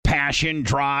Passion,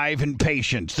 drive, and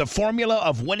patience. The formula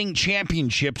of winning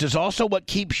championships is also what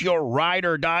keeps your ride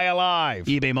or die alive.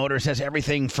 eBay Motors has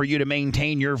everything for you to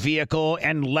maintain your vehicle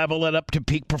and level it up to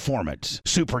peak performance.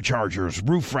 Superchargers,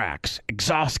 roof racks,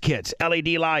 exhaust kits, LED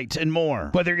lights, and more.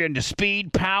 Whether you're into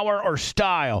speed, power, or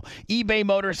style, eBay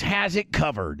Motors has it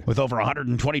covered. With over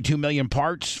 122 million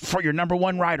parts for your number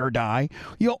one ride or die,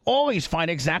 you'll always find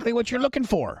exactly what you're looking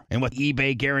for. And with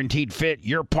eBay Guaranteed Fit,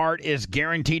 your part is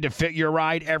guaranteed to fit your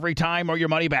ride every time or your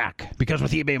money back. Because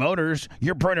with eBay Motors,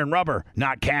 you're burning rubber,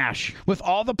 not cash. With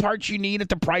all the parts you need at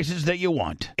the prices that you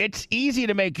want. It's easy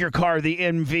to make your car the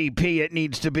MVP it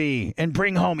needs to be and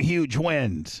bring home huge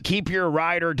wins. Keep your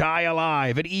ride or die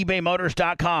alive at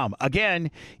ebaymotors.com. Again,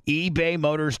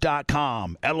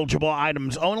 ebaymotors.com. Eligible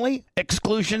items only.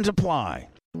 Exclusions apply.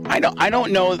 I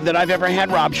don't know that I've ever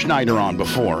had Rob Schneider on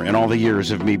before in all the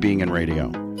years of me being in radio.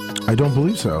 I don't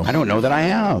believe so. I don't know that I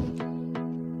have.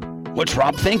 What's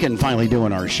Rob thinking finally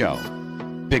doing our show?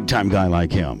 Big time guy like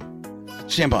him.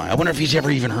 Stand by. I wonder if he's ever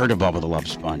even heard of Bubba the Love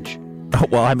Sponge. Oh,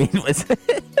 well, I mean,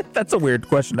 that's a weird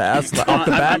question to ask off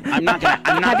the bat.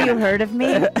 Have you heard of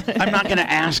me? I'm not going to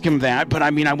ask him that, but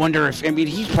I mean, I wonder if,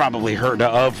 he's probably heard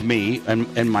of me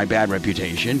and my bad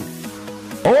reputation.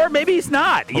 Or maybe he's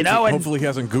not, you know. And hopefully he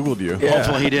hasn't Googled you. Yeah.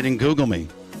 Hopefully he didn't Google me.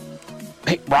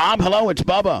 Hey, Rob, hello, it's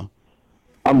Bubba.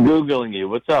 I'm Googling you.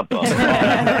 What's up,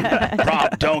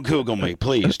 Rob, don't Google me.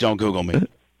 Please, don't Google me.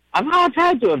 I've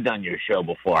had to have done your show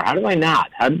before. How do I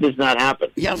not? How did this not happen?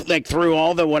 Yeah, like through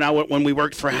all the, when we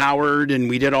worked for Howard and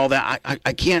we did all that,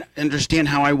 I can't understand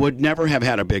how I would never have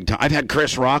had a big time. I've had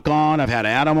Chris Rock on. I've had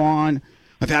Adam on.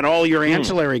 I've had all your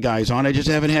ancillary guys on. I just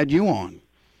haven't had you on.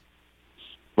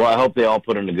 Well, I hope they all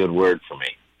put in a good word for me.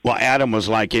 Well, Adam was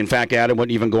like, in fact, Adam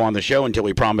wouldn't even go on the show until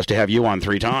he promised to have you on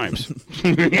 3 times.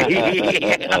 He's good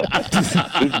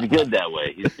that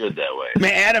way. He's good that way.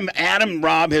 Man, Adam,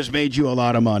 Rob has made you a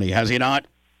lot of money, has he not?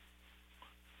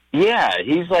 Yeah,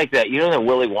 he's like that. You know that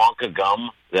Willy Wonka gum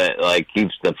that like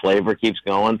keeps the flavor keeps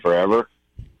going forever?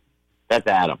 That's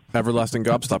Adam. Everlasting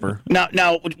gobstopper.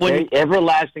 Now, when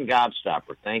everlasting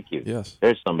gobstopper. Thank you. Yes.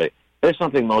 There's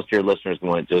something most of your listeners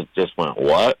just went,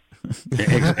 what?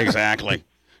 Exactly.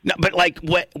 No, but like,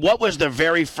 what was the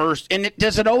very first? And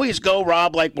does it always go,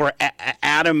 Rob, like where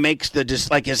Adam makes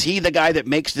is he the guy that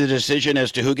makes the decision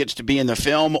as to who gets to be in the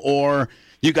film, or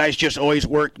you guys just always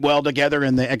work well together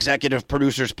and the executive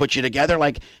producers put you together?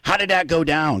 Like, how did that go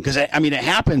down? Because it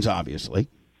happens, obviously.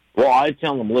 Well, I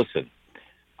tell them, listen,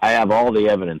 I have all the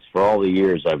evidence for all the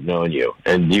years I've known you,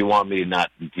 and do you want me to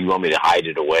hide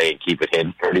it away and keep it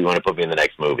hidden, or do you want to put me in the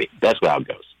next movie? That's how it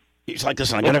goes. He's like,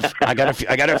 listen, I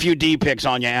got a few D pics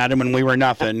on you, Adam, and we were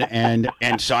nothing, and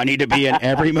so I need to be in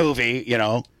every movie, you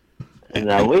know.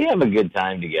 No, we have a good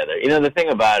time together. You know, the thing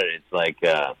about it, it's like,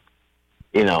 because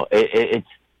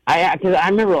I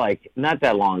remember like not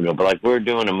that long ago, but like we were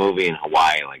doing a movie in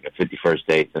Hawaii, like a 51st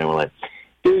Dates, and they were like,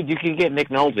 dude, you can get Nick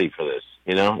Nolte for this,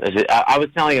 you know. I was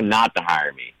telling him not to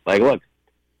hire me. Like, look,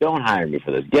 don't hire me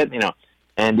for this.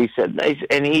 And he said,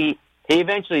 and he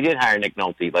eventually did hire Nick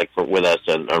Nolte, like with us,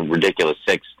 a ridiculous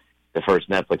the first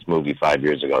Netflix movie 6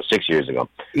 years ago.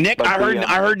 Nick, but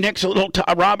I heard Nick's a little.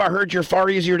 Rob, I heard you're far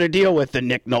easier to deal with than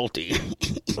Nick Nolte.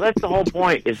 Well, that's the whole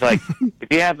point. It's like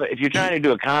if you're trying to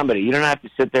do a comedy, you don't have to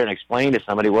sit there and explain to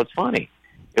somebody what's funny,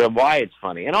 why it's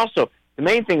funny, and also the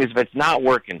main thing is if it's not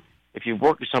working, if you've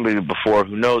worked with somebody before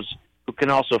who can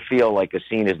also feel like a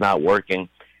scene is not working,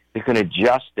 who can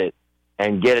adjust it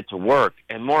and get it to work.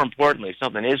 And more importantly, if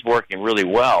something is working really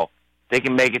well, they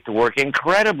can make it to work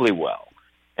incredibly well.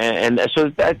 And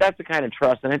so that's the kind of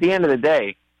trust. And at the end of the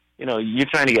day, you're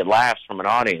trying to get laughs from an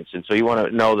audience. And so you want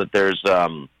to know that there's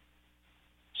some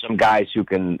guys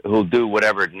who'll do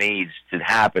whatever it needs to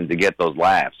happen to get those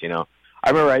laughs, I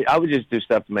remember I would just do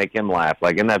stuff to make him laugh.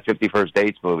 Like in that 51st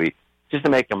Dates movie, just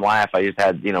to make him laugh, I just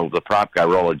had, the prop guy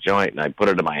roll a joint and I put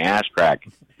it in my ass crack.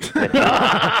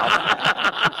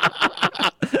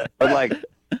 But like,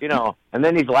 and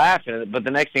then he's laughing, but the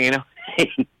next thing you know,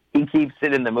 he keeps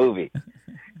it in the movie.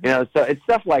 So it's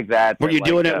stuff like that. Were you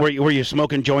doing it? Were you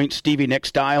smoking joints Stevie Nicks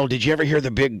style? Did you ever hear the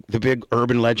big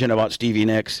urban legend about Stevie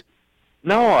Nicks?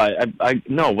 No, I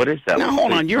no. What is that? Now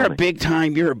hold on, you're a big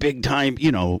time,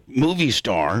 movie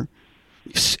star,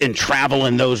 and travel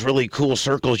in those really cool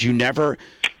circles. You never,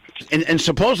 and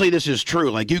supposedly this is true.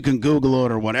 Like you can Google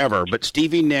it or whatever. But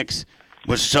Stevie Nicks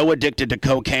was so addicted to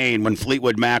cocaine when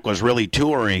Fleetwood Mac was really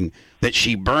touring that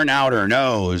she burned out her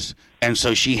nose, and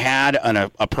so she had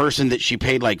a person that she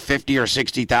paid like $50,000 or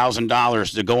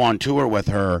 $60,000 to go on tour with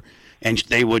her, and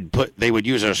they would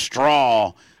use a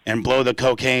straw and blow the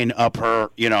cocaine up her,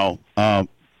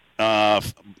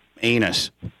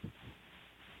 anus.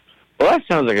 Well, that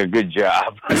sounds like a good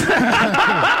job.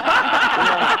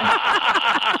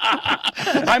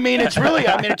 I mean, it's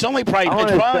only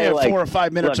probably like, 4 or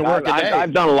 5 minutes look, of work a day.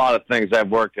 I've done a lot of things. I've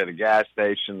worked at a gas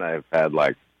station. I've had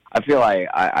I feel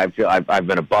I've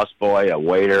been a busboy, a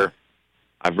waiter.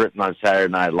 I've written on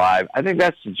Saturday Night Live. I think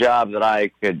that's the job that I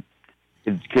could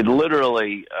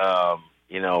literally,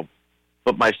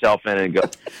 put myself in and go.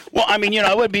 Well, I mean,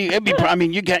 it'd be. I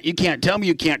mean, you can't tell me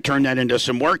you can't turn that into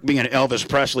some work. Being an Elvis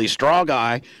Presley straw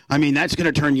guy, I mean, that's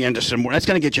going to turn you into some. That's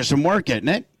going to get you some work, isn't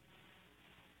it?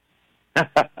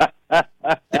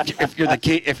 if you're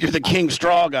the king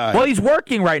straw guy. Well, he's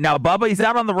working right now, Bubba. He's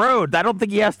out on the road. I don't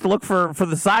think he has to look for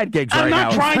the side gigs right now. I'm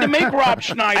not trying to make Rob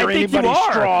Schneider anybody's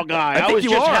straw guy. I was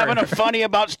just having a funny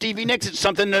about Stevie Nicks. It's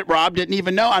something that Rob didn't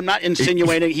even know. I'm not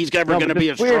insinuating he's ever going to be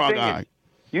a straw guy.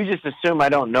 You just assume I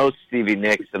don't know Stevie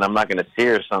Nicks and I'm not going to see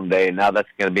her someday, and now that's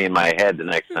going to be in my head the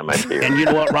next time I see her. And you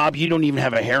know what, Rob? You don't even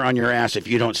have a hair on your ass if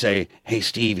you don't say, "Hey,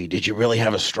 Stevie, did you really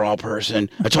have a straw person?"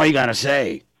 That's all you got to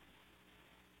say.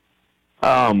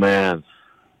 Oh, man.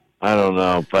 I don't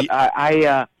know. But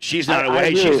she's not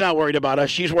she's not worried about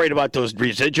us. She's worried about those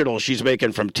residuals she's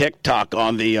making from TikTok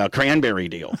on the cranberry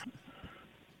deal.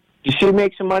 Did she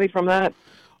make some money from that?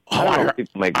 Oh,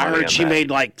 I heard she made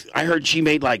like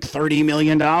 $30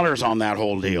 million on that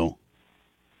whole deal.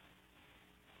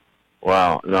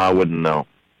 Wow. No, I wouldn't know.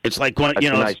 It's like when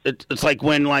it's like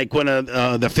when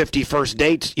the 51st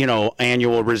dates,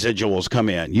 annual residuals come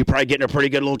in. You probably getting a pretty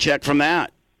good little check from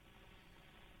that.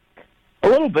 A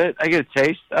little bit. I get a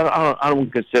taste. I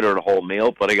don't consider it a whole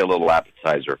meal, but I get a little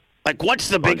appetizer. Like, what's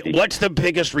the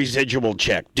biggest residual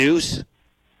check? Deuce?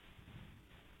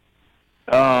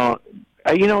 The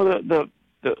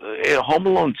Home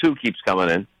Alone 2 keeps coming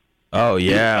in. Oh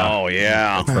yeah. Oh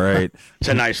yeah. That's right. It's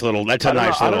a nice little. I don't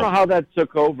know how that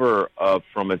took over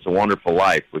from It's a Wonderful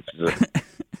Life, which is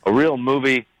a real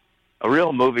movie. A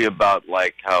real movie about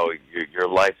like how your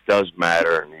life does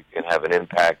matter and you can have an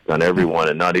impact on everyone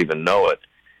and not even know it.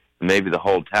 Maybe the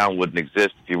whole town wouldn't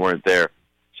exist if you weren't there.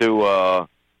 To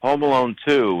Home Alone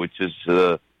 2, which is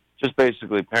just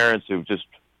basically parents who just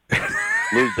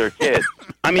lose their kids.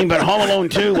 I mean, but Home Alone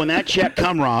 2, when that check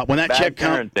comes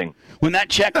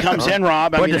in,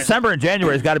 Rob. December and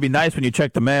January has got to be nice when you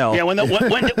check the mail. Yeah.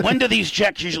 When do these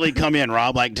checks usually come in,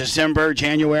 Rob? Like December,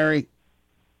 January?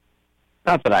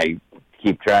 Not that I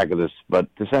keep track of this, but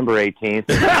December 18th.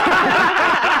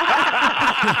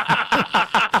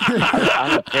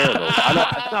 I'm terrible.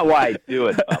 That's not why I do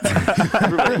it.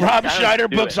 Rob Schneider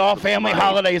books all family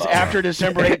holidays after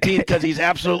December 18th because he's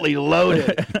absolutely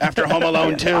loaded after Home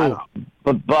Alone 2.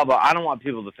 But Bubba, I don't want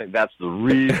people to think that's the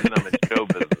reason I'm in show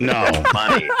business. No,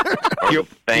 money or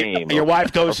fame. Your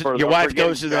wife goes to the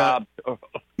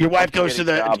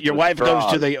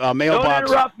mailbox. Don't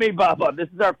interrupt me, Bubba. This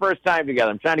is our first time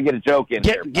together. I'm trying to get a joke in.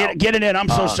 Get it in. I'm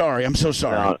so sorry. I'm so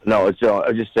sorry. No.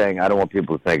 I'm just saying. I don't want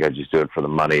people to think I just do it for the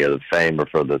money or the fame or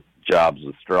for the jobs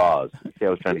of straws. See, I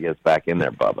was trying to get us back in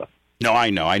there, Bubba. No, I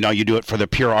know. You do it for the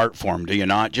pure art form, do you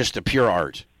not? Just the pure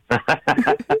art.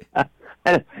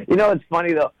 And, it's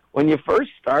funny, though. When you first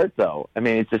start, though, I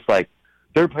mean, it's just like,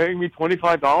 they're paying me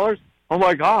 $25? Oh,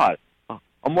 my God.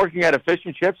 I'm working at a fish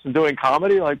and chips and doing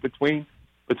comedy, like, between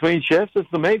shifts. It's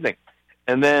amazing.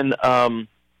 And then,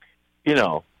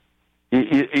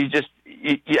 you just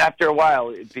after a while,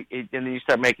 and then you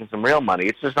start making some real money.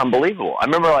 It's just unbelievable. I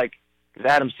remember, like,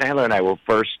 Adam Sandler and I were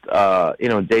first,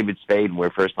 David Spade, and we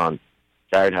were first on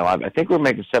Saturday Night Live. I think we were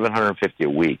making $750 a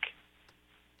week.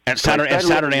 At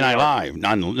Saturday Night Live,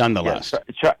 nonetheless.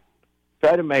 Yeah,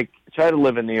 try to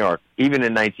live in New York, even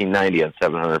in 1990, at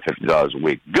 $750 a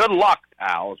week. Good luck,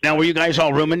 pal. Now, were you guys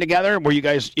all rooming together? Were you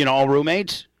guys, all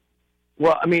roommates?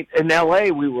 Well, I mean, in L.A.,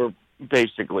 we were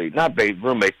basically not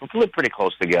roommates, but we lived pretty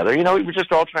close together. We were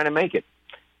just all trying to make it,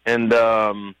 and we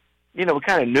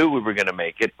kind of knew we were going to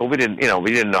make it, but we didn't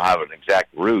know how an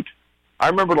exact route. I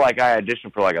remember, like, I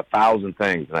auditioned for like 1,000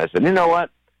 things, and I said, you know what?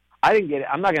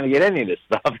 I'm not going to get any of this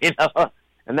stuff,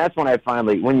 And that's when I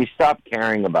finally, when you stop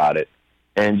caring about it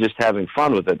and just having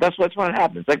fun with it, that's when it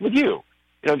happens. Like with you.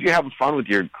 If you're having fun with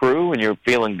your crew and you're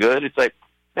feeling good, it's like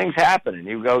things happen. And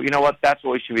you go, you know what, that's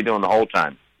what we should be doing the whole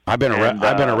time. I've been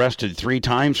arrested 3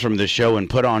 times from this show and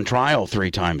put on trial 3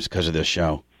 times because of this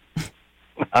show.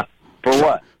 For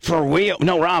what? For real.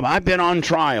 No, Rob, I've been on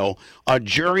trial, a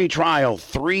jury trial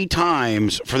 3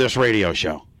 times for this radio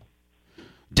show.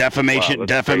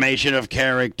 Defamation of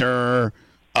character,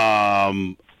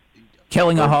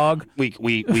 killing a hog. We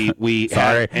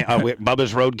had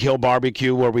Bubba's Roadkill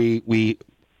Barbecue where we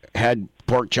had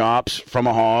pork chops from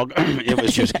a hog.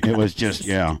 It was just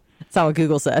yeah. That's not what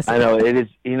Google says. I know it is.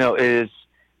 It is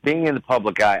being in the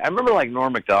public eye. I remember like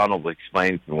Norm Macdonald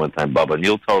explained to me one time, Bubba, and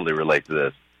you'll totally relate to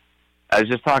this. I was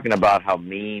just talking about how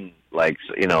mean, like,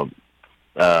 the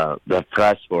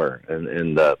press were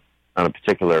and on a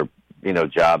particular,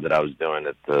 job that I was doing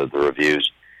at the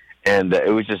reviews. And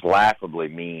it was just laughably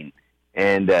mean.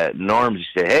 And Norm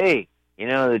just said, hey,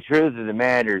 the truth of the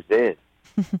matter is this.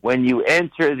 When you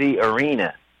enter the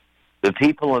arena, the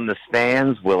people in the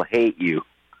stands will hate you.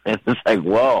 And it's like,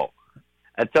 whoa,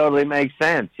 that totally makes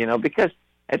sense, because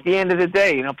at the end of the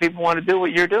day, people want to do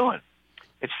what you're doing.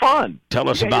 It's fun. Tell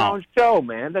us about your own show,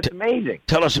 man. That's amazing.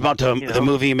 Tell us about the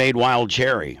movie you made, Wild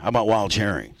Cherry. How about Wild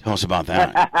Cherry? Tell us about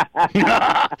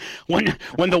that.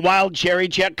 when the Wild Cherry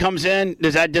check comes in,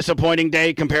 is that disappointing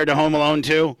day compared to Home Alone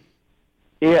 2?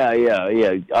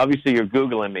 Yeah. Obviously, you're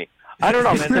Googling me. I don't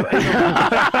know, man.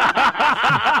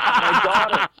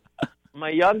 My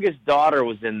youngest daughter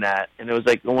was in that, and it was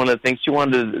like one of the things she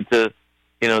wanted to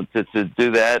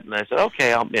do that, and I said,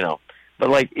 okay,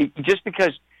 but like just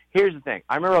because. Here's the thing.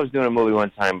 I remember I was doing a movie one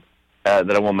time that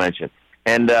I won't mention,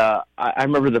 and I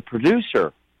remember the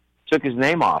producer took his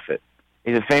name off it.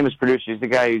 He's a famous producer. He's the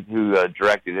guy who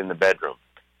directed In the Bedroom,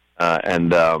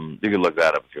 and you can look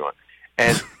that up if you want.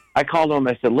 And I called him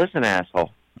and I said, listen,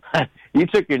 asshole, you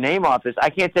took your name off this. I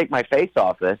can't take my face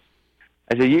off this.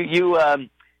 I said, you have,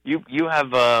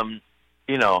 I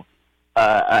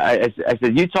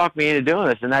said, you talked me into doing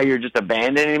this, and now you're just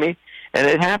abandoning me. And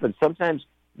it happens sometimes.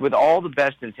 With all the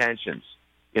best intentions,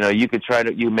 you could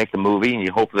you make a movie and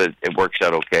you hope that it works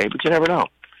out okay, but you never know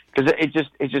because it just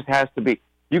has to be.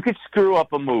 You could screw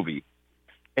up a movie,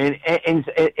 and in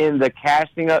the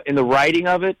casting in the writing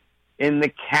of it, in the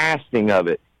casting of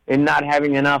it, in not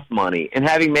having enough money, and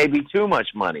having maybe too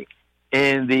much money,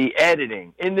 in the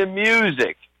editing, in the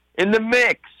music, in the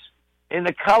mix, in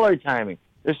the color timing.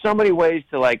 There's so many ways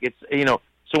to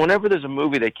So whenever there's a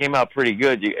movie that came out pretty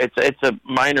good, it's a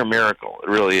minor miracle. It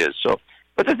really is. So,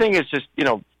 but the thing is just, is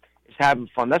having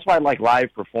fun. That's why I like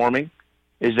live performing,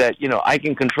 is that, I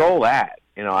can control that.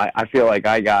 I feel like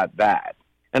I got that.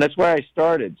 And that's where I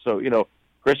started. So,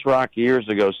 Chris Rock years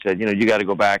ago said, you got to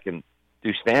go back and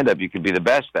do stand-up. You could be the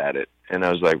best at it. And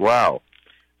I was like, wow.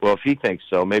 Well, if he thinks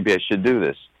so, maybe I should do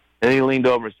this. And he leaned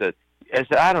over and said,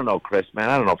 I don't know, Chris, man.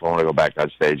 I don't know if I want to go back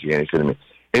on stage again. He said to me,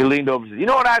 he leaned over and said, you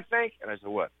know what I think? And I said,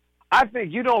 what? I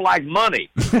think you don't like money.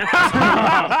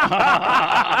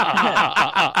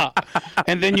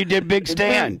 And then you did Big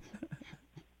Stan.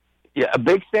 Yeah, a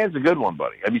Big Stan's a good one,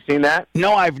 buddy. Have you seen that?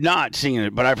 No, I've not seen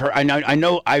it, but I've heard. I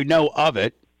know of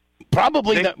it.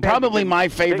 Probably my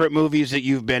favorite movies that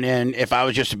you've been in. If I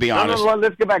was just to be honest. No,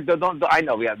 let's get back. Don't I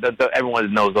know? Yeah,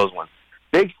 everyone knows those ones.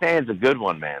 Big Stan's a good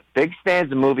one, man. Big Stan's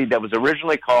a movie that was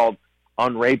originally called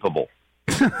Unrapeable.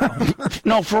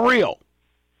 No, for real.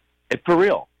 For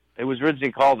real. It was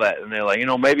originally called that, and they're like,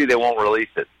 maybe they won't release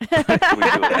it. We do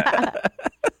that.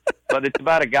 But it's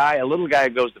about a little guy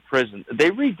who goes to prison.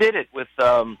 They redid it with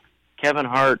Kevin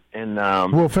Hart and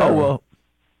Will Ferrell.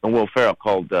 And Will Ferrell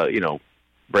called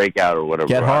Breakout or whatever.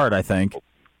 Get Hard, I think.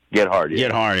 Get Hard, yeah.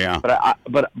 Get Hard, yeah.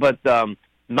 But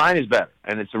mine is better,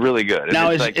 and it's really good.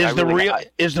 Now,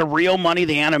 is the real money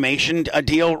the animation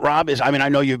deal, Rob? I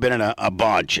know you've been in a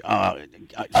bunch. I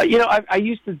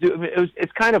used to do.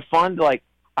 It's kind of fun to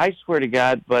I swear to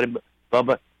God, but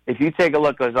if you take a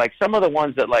look, it was like some of the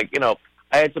ones that I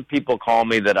had some people call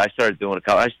me that I started doing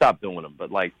I stopped doing them, but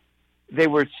they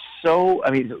were so.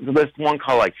 This one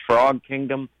called Frog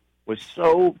Kingdom was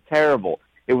so terrible.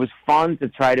 It was fun to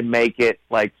try to make it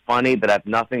funny, but have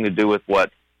nothing to do with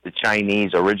what the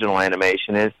Chinese original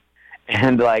animation is,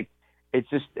 and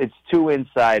it's too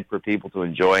inside for people to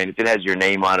enjoy, and if it has your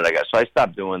name on it, I guess. So I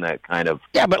stopped doing that kind of.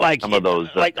 Yeah, but some of those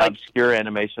obscure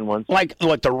animation ones, like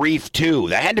the Reef 2,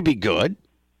 that had to be good.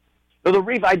 So the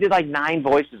Reef, I did 9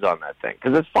 voices on that thing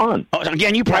because it's fun. Oh,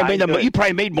 again, you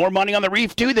probably made more money on the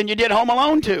Reef 2 than you did Home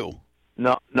Alone 2.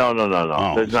 No.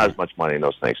 Oh, there's not as much money in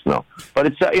those things. No, but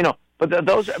it's but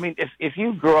those. If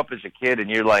you grew up as a kid and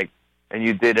you're and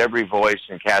you did every voice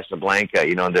in Casablanca,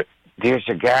 there's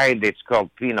a guy that's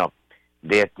called Pino.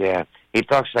 That he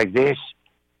talks like this,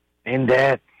 and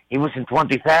he was in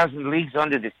 20,000 Leagues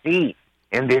Under the Sea,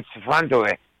 and it's fun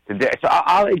to so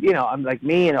I'm like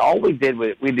me, and all we did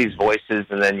with these voices,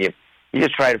 and then you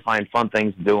just try to find fun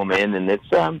things to do them in, and it's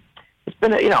been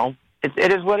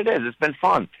it is what it is. It's been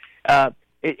fun. I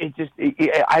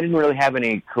didn't really have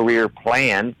any career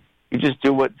plan. You just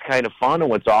do what's kind of fun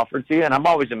and what's offered to you, and I'm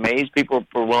always amazed people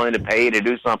are willing to pay to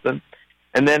do something.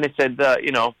 And then it said,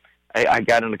 I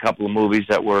got in a couple of movies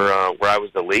that were where I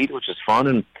was the lead, which is fun,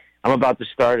 and I'm about to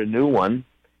start a new one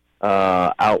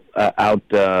out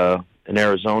in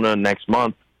Arizona next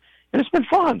month, And it's been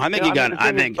fun. I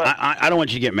think I don't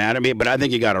want you to get mad at me, but I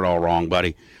think you got it all wrong,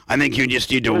 buddy. I think you just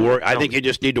need to work. I think you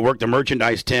just need to work the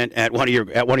merchandise tent at one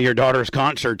of your daughter's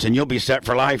concerts, and you'll be set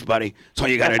for life, buddy. That's all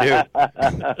you got to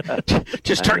do.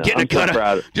 Just start getting a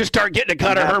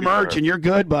cut of her merch, and you're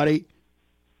good, buddy.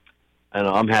 I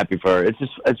know. I'm happy for her.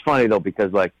 It's funny though,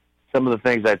 because like some of the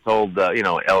things I told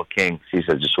Elle King, she's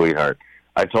such a sweetheart.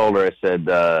 I told her, I said,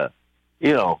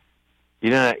 you don't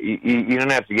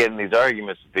have to get in these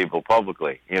arguments with people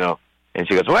publicly, And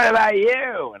she goes, "What about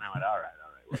you?" And I went, "All right."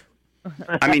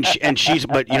 I mean,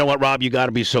 but you know what, Rob? You got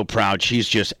to be so proud. She's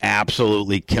just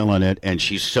absolutely killing it, and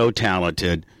she's so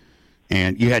talented.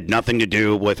 And you had nothing to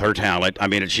do with her talent. I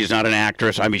mean, she's not an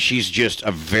actress. I mean, she's just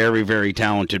a very, very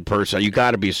talented person. You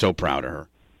got to be so proud of her.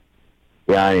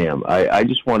 Yeah, I am. I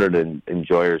just want her to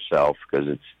enjoy herself because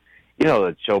it's,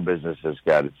 that show business has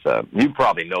got its. You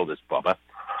probably know this, Bubba.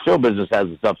 Show business has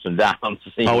its ups and downs.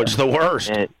 It's the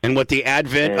worst. And with the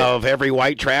advent of every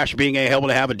white trash being able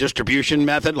to have a distribution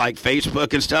method like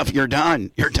Facebook and stuff, you're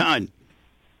done. You're done.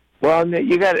 Well,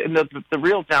 you got the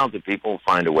real talented people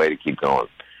find a way to keep going,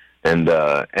 and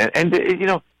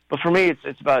But for me,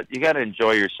 it's about you got to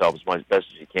enjoy yourself as much as best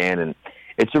as you can, and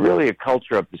it's really a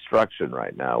culture of destruction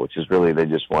right now, which is really they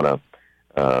just want to.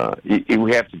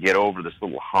 We have to get over this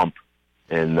little hump.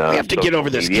 And, we have to get over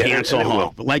this cancel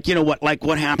hump. Like,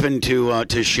 what happened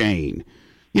to Shane?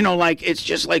 It's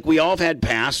just like we all have had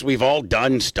past. We've all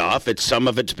done stuff. Some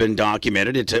of it's been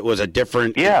documented. It was a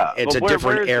different. Yeah, it's a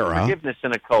different era. Forgiveness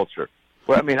in a culture.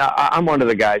 Well, I mean, I'm one of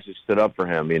the guys who stood up for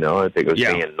him. I think it was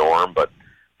me and Norm, but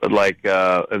like,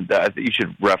 I think you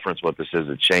should reference what this is.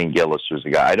 It's Shane Gillis, who's the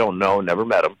guy. I don't know, never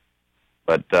met him,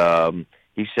 but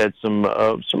he said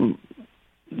some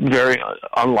very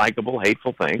unlikable,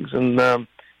 hateful things, and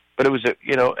but it was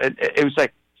it was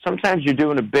like sometimes you're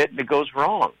doing a bit and it goes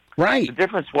wrong. Right. The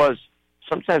difference was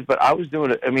sometimes, but I was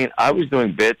doing it. I mean, I was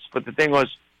doing bits, but the thing was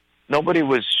nobody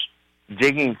was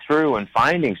digging through and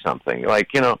finding something.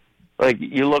 Like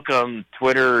you look on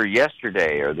Twitter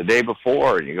yesterday or the day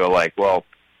before, and you go like, well,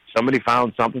 somebody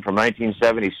found something from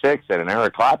 1976 at an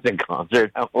Eric Clapton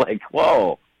concert. I'm like,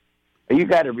 whoa, you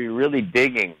got to be really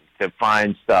digging to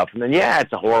find stuff. And then,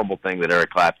 it's a horrible thing that Eric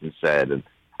Clapton said. And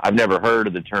I've never heard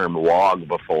of the term wog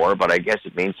before, but I guess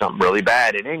it means something really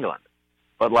bad in England.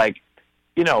 But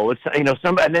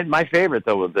somebody. And then my favorite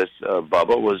though with this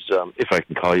Bubba was, if I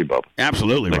can call you Bubba.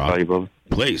 Absolutely, Rob. Call you Bubba,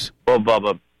 please. Well,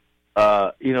 Bubba,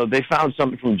 they found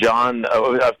something from John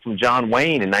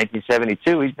Wayne in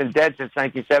 1972. He's been dead since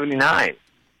 1979.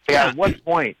 Yeah. At what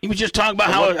point? He was just talking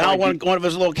about how one of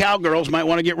his little cowgirls might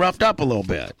want to get roughed up a little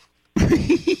bit.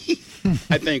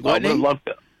 I think. I would have loved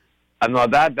to. I know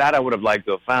that I would have liked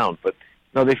to have found, but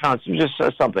no, they found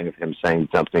something of him saying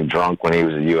something drunk when he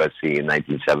was at USC in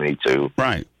 1972.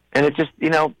 Right. And it's just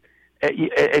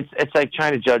it's like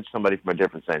trying to judge somebody from a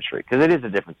different century because it is a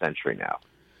different century now.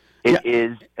 It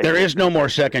is. There is no more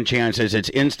second chances. It's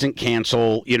instant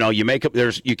cancel. You make up.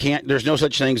 There's no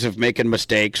such things of making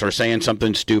mistakes or saying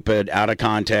something stupid out of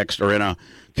context or in a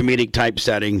comedic type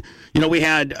setting. We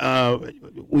had who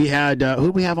we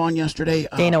have on yesterday?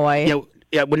 Dana White.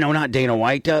 Yeah. Well, no, not Dana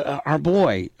White. Our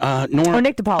boy,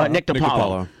 Nick DiPaolo. Nick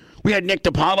DiPaolo. We had Nick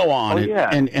DiPaolo on,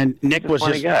 and Nick was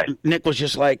Nick was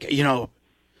just like, you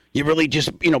really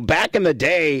just, back in the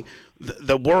day,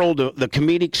 the world of the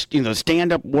comedic,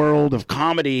 stand-up world of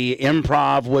comedy,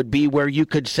 improv would be where you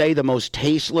could say the most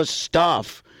tasteless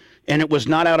stuff, and it was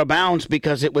not out of bounds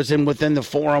because it was within the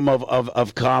forum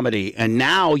of comedy. And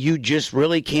now you just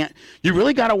really can't. You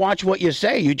really got to watch what you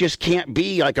say. You just can't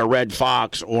be like a Red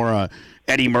Fox or a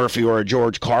Eddie Murphy or a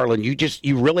George Carlin. You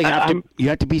really have to. You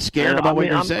have to be scared about what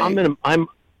you're saying. I'm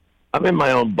in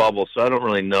my own bubble, so I don't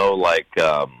really know.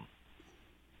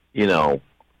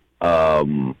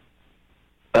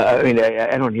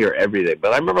 I don't hear everything,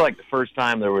 but I remember the first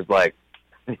time there was one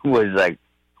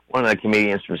of the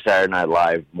comedians from Saturday Night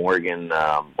Live, Morgan,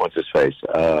 what's his face?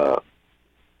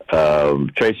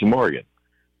 Tracy Morgan,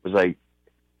 was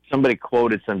somebody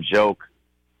quoted some joke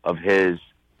of his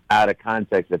out of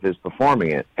context of his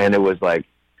performing it, and it was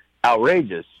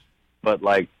outrageous. But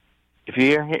if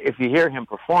you hear him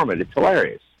perform it, it's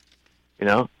hilarious,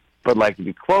 But if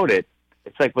you quote it,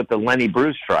 it's like with the Lenny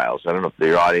Bruce trials. I don't know if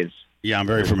your audience. Yeah, I'm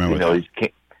very familiar with that. He's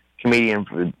comedian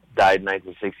died in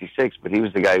 1966, but he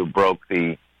was the guy who broke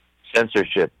the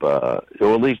censorship, or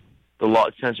at least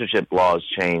the censorship laws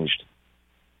changed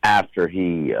after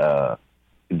he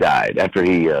died, after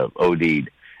he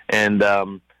OD'd. And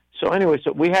so anyway,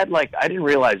 so we had I didn't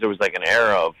realize there was an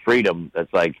era of freedom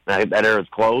that's that era's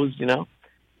closed,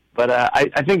 But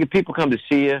I think if people come to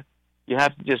see you, you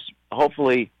have to just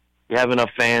hopefully, you have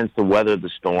enough fans to weather the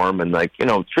storm. And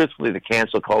truthfully, the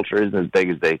cancel culture isn't as big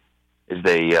as they.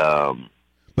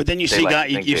 But then you see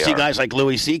guys like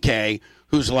Louis C.K.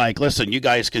 who's like, listen, you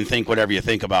guys can think whatever you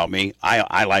think about me.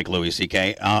 I like Louis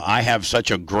C.K. I have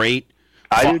such a great.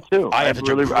 I do too. I have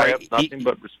nothing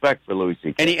but respect for Louis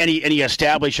C.K. And he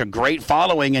established a great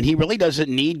following, and he really doesn't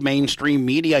need mainstream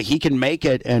media. He can make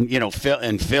it and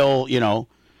fill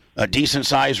decent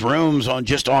sized rooms on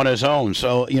his own.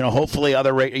 So hopefully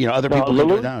other people can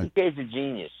do it down. Louis C.K. is a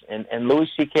genius, and Louis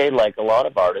C.K. like a lot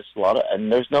of artists, and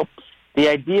there's no the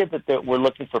idea that we're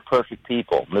looking for perfect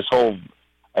people. This whole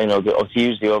to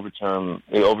use the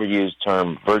overused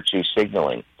term virtue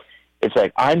signaling. It's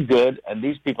like, I'm good, and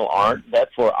these people aren't,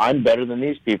 therefore I'm better than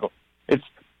these people. It's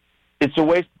a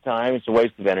waste of time. It's a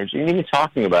waste of energy. And even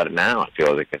talking about it now, I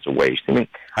feel like it's a waste.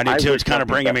 I do too. It's kind of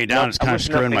bringing me down. It's kind of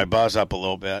screwing my buzz up a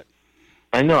little bit.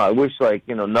 I know. I wish,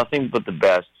 nothing but the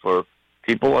best for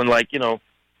people. And,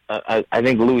 I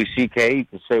think Louis C.K., you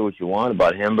can say what you want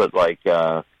about him, but,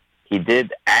 he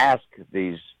did ask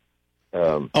these...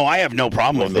 I have no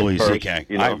problem with Louis C.K.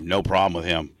 I have no problem with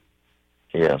him.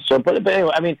 Yeah. So, but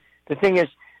anyway, the thing is,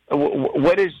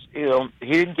 what is he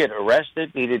didn't get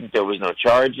arrested. There was no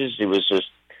charges. He was just,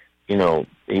 he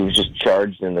was just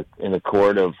charged in the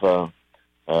court of the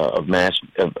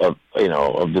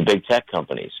big tech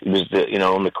companies. He was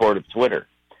in the court of Twitter.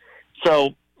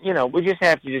 So we just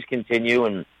have to continue.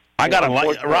 And I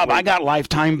got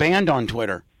lifetime banned on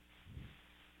Twitter.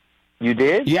 You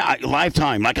did? Yeah,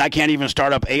 lifetime. I can't even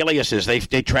start up aliases. They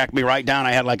tracked me right down.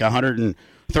 I had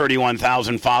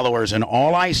 131,000 followers, and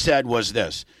all I said was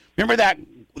this. Remember that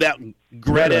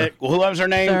Greta, who was her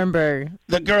name? Thunberg.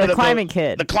 The girl, the climate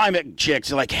kid. The climate chicks.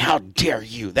 They're like, how dare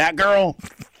you? That girl?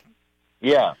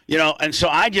 Yeah. And so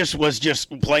I was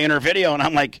playing her video, and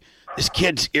I'm like, this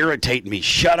kid's irritating me.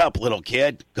 Shut up, little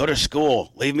kid. Go to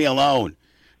school. Leave me alone.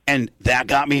 And that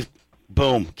got me,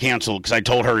 boom, canceled, because I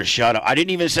told her to shut up. I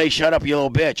didn't even say, shut up, you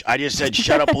little bitch. I just said,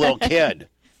 shut up, little kid.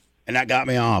 And that got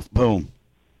me off. Boom.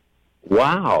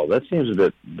 Wow, that seems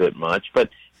a bit much. But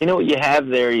what you have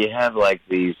there? You have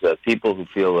these people who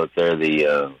feel that they're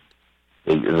the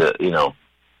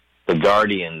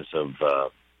guardians of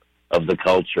the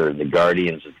culture, the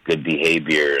guardians of good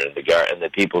behavior, and the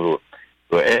people who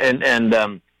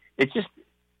it's just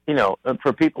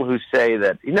for people who say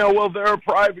that they're a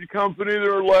private company,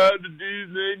 they're allowed to do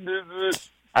this.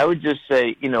 I would just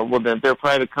say then they're a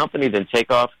private company, then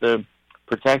take off the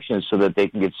protections so that they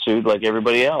can get sued like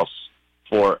everybody else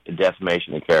for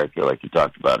defamation of character, like you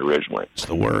talked about originally. It's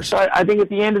the worst. So I think at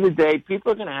the end of the day, people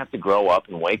are going to have to grow up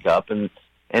and wake up, and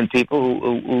people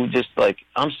who just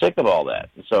I'm sick of all that.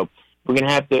 And so we're going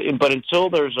to have to. But until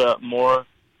there's a more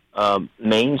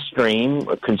mainstream,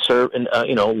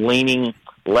 leaning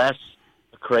less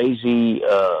crazy,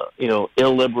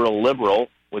 illiberal liberal,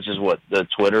 which is what the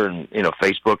Twitter and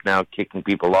Facebook now kicking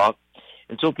people off.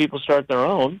 Until people start their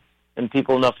own, and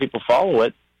enough people follow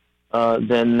it.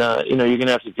 Then you're going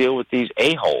to have to deal with these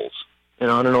a-holes. I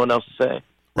don't know what else to say.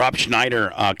 Rob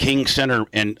Schneider, King Center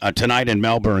tonight in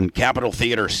Melbourne, Capitol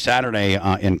Theater Saturday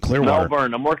in Clearwater.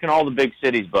 Melbourne. I'm working all the big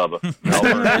cities, Bubba.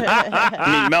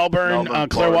 Melbourne, Clearwater,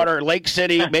 Florida. Lake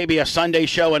City, maybe a Sunday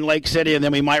show in Lake City, and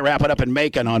then we might wrap it up in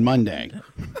Macon on Monday.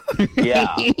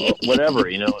 Yeah, whatever.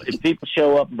 If people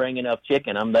show up and bring enough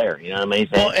chicken, I'm there. You know what I mean?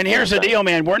 Well, and here's the deal,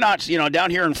 man. We're not, down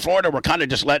here in Florida, we're kind of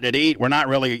just letting it eat. We're not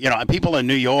really, people in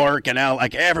New York and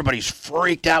everybody's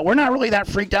freaked out. We're not really that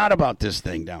freaked out about this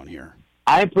thing down here.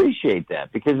 I appreciate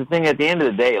that, because the thing at the end of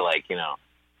the day,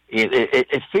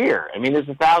 it's fear. There's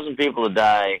 1,000 people that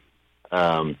die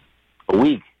a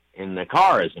week in the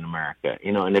cars in America,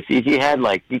 and if you had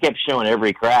you kept showing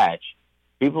every crash,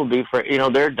 people would be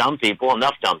there are dumb people,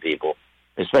 enough dumb people,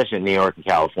 especially in New York and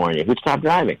California, who'd stop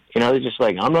driving. They're just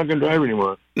I'm not going to drive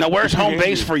anymore. Now, where's home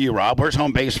base for you, Rob? Where's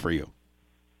home base for you?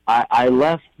 I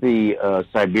left the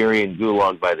Siberian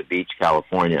gulag by the beach,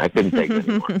 California. I couldn't take it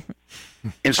anymore.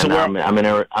 And so I'm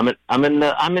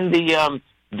in the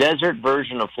desert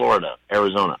version of Florida,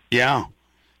 Arizona. Yeah.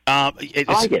 I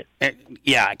like it.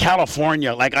 Yeah,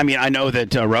 California. I know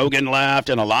that Rogan left,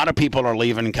 and a lot of people are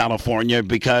leaving California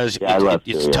because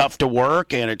it's tough to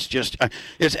work, and it's just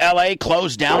is L.A.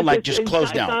 closed down?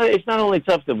 Closed down. It's not only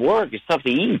tough to work; it's tough to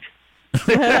eat.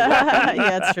 Yeah,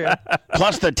 that's true.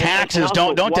 Plus the taxes.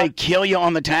 Don't they kill you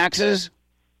on the taxes?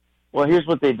 Well, here's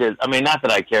what they did. Not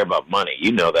that I care about money.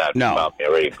 You know that about me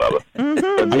already, Bubba.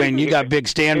 Mm-hmm. You got big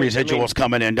Stan residuals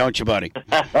coming in, don't you, buddy?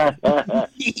 I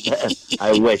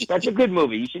wish. That's a good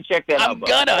movie. You should check that out,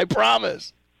 Bubba. I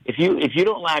promise. if you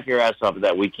don't laugh your ass off at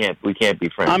that, we can't be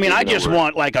friends. I mean, I just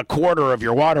want like a quarter of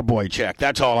your Waterboy check.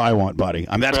 That's all I want, buddy.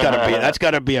 I mean, that's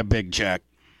gotta be a big check.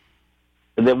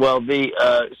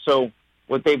 So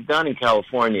what they've done in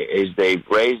California is they've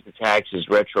raised the taxes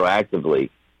retroactively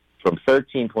from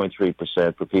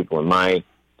 13.3% for people in my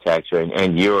tax rate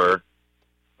and your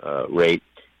rate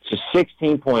to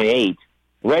 16.8%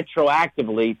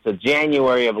 retroactively to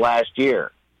January of last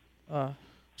year.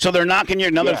 So they're knocking you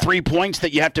another 3 points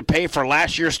that you have to pay for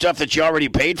last year's stuff that you already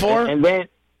paid for? And then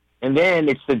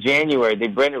it's the January. They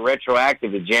bring it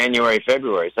retroactive to January,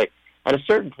 February. It's like at a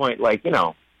certain point, like,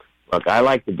 look, I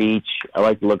like the beach. I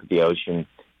like to look at the ocean.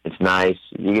 It's nice.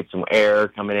 You get some air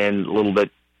coming in, a little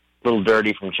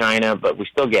dirty from China, but we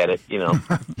still get it,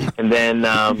 And then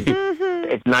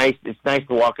it's nice. It's nice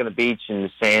to walk on the beach and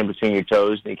the sand between your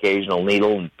toes, and the occasional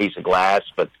needle and piece of glass.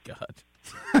 But God.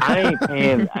 I ain't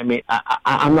paying. I mean,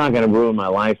 I'm not going to ruin my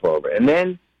life over it. And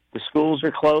then the schools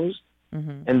are closed,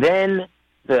 and then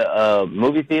the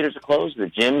movie theaters are closed, the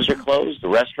gyms are closed, the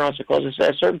restaurants are closed.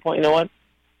 At a certain point, you know what?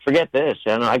 Forget this.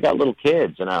 And I got little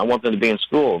kids, and I want them to be in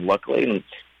school. Luckily,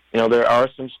 and there are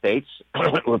some states,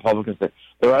 Republicans,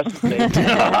 there are some states.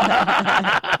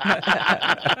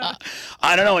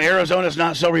 I don't know. Arizona's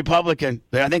not so Republican.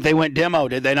 I think they went demo,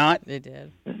 did they not? They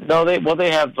did. No,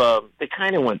 they have. They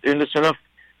kind of went. There's enough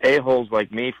a-holes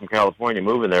like me from California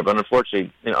moving there, but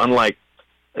unfortunately, unlike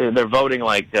they're voting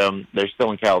like they're still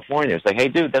in California. It's like, hey,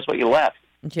 dude, that's what you left.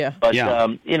 Yeah. But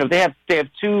they have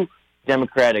two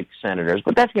Democratic senators,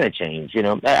 but that's going to change.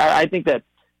 I think that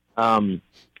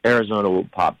Arizona will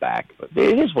pop back, but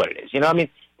it is what it is. I mean,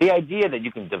 the idea that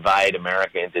you can divide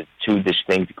America into two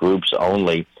distinct groups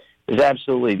only is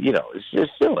absolutely, it's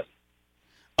just silly.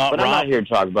 But Rob, I'm not here to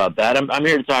talk about that. I'm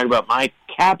here to talk about my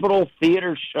Capitol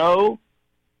Theater show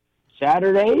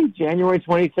Saturday, January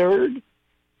 23rd.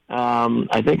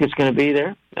 I think it's going to be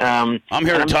there. I'm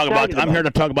here to talk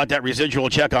about that residual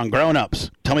check on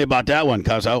grown-ups. Tell me about that one,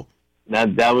 Cuzzo.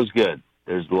 That was good.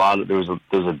 There's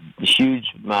a huge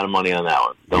amount of money on that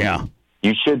one.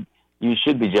 You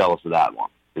should be jealous of that one.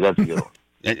 That's a good one.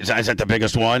 Is that the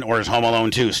biggest one, or is Home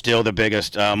Alone 2 still the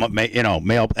biggest?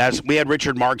 Mail. As we had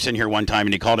Richard Marks in here one time,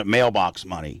 and he called it mailbox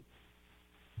money.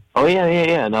 Oh yeah.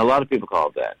 And a lot of people call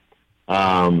it that.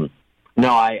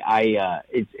 No,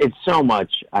 it's so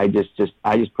much. I just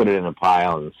put it in a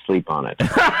pile and sleep on it.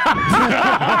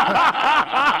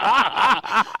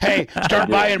 Hey, start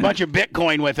buying a bunch of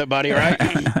Bitcoin with it, buddy. Right?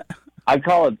 I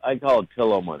call it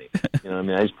pillow money. I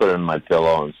mean, I just put it in my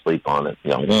pillow and sleep on it.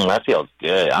 That feels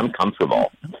good. I'm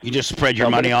comfortable. You just spread your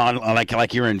money on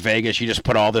like you're in Vegas. You just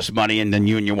put all this money, and then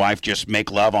you and your wife just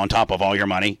make love on top of all your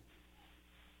money.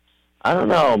 I don't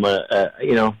know, but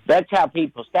that's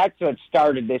what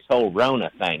started this whole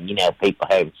Rona thing. People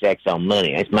having sex on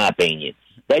money. That's my opinion.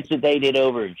 That's what they did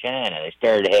over in China. They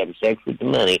started having sex with the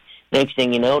money. Next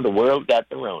thing you know, the world got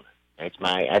the Rona. That's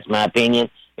my opinion.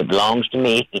 It belongs to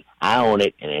me. I own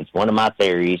it, and it's one of my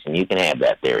theories, and you can have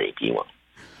that theory if you want.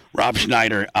 Rob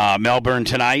Schneider, Melbourne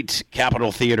tonight,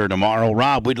 Capitol Theater tomorrow.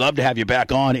 Rob, we'd love to have you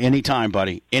back on anytime,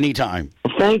 buddy. Anytime.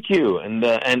 Well, thank you, and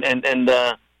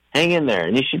hang in there.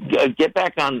 And you should get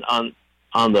back on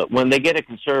the when they get a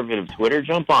conservative Twitter,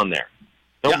 jump on there.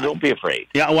 Don't be afraid.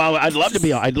 Yeah, well, I'd love to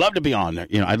be on there. I'd love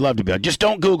to be on. Just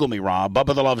don't Google me, Rob.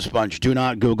 Bubba the Love Sponge. Do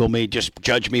not Google me. Just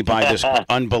judge me by this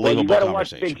unbelievable well, you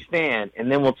conversation. Watch Big Stand,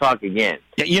 and then we'll talk again.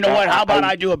 Yeah, you know what? How about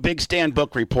I do a Big Stand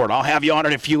book report? I'll have you on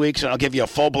in a few weeks, and I'll give you a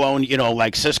full-blown,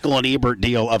 like Siskel and Ebert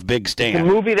deal of Big Stand. It's a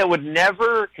movie that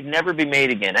could never be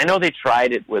made again. I know they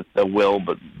tried it with Will,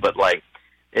 but like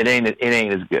it ain't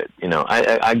as good.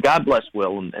 I God bless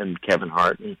Will and Kevin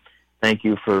Hart, and thank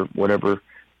you for whatever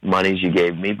monies you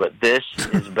gave me, but this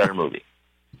is a better movie.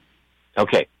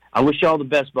 Okay, I wish you all the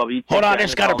best, Bubba. Hold on,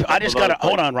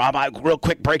 hold on, Rob. Real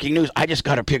quick, breaking news. I just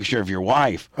got a picture of your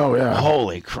wife. Oh yeah.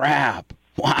 Holy crap!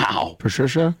 Wow.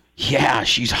 Patricia? Yeah,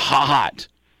 she's hot.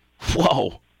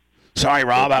 Whoa. Sorry,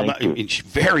 Rob. She's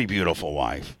very beautiful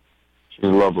wife. She's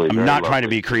lovely. I'm not trying to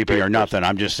be creepy or nothing.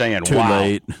 I'm just saying. Too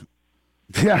late.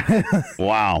 Yeah.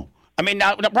 Wow. I mean,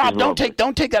 now, Rob, don't take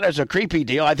that as a creepy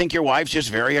deal. I think your wife's just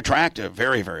very attractive,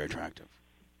 very, very attractive.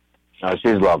 No,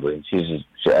 she's lovely. She's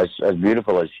as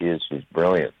beautiful as she is. She's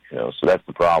brilliant. So that's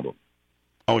the problem.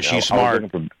 Oh, she's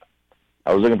smart.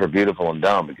 I was looking for beautiful and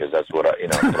dumb because that's what I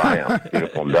am,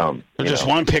 beautiful and dumb. There's just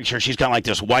one picture. She's got like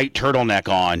this white turtleneck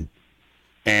on,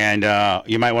 and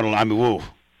you might want to. Woo,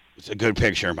 it's a good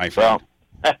picture, my friend.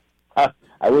 Well,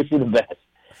 I wish you the best.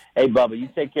 Hey, Bubba, you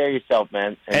take care of yourself,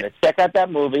 man, and check out that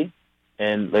movie.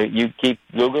 and you keep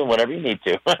Googling whatever you need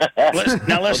to. Listen,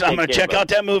 I'm going to check out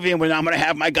that movie, and I'm going to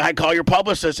have my guy call your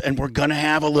publicist, and we're going to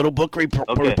have a little book report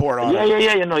on it.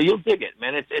 Yeah. No, you'll dig it,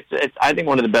 man. It's I think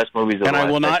one of the best movies of the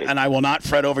last decade. And I will not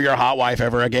fret over your hot wife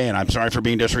ever again. I'm sorry for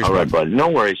being disrespectful. All right, buddy. No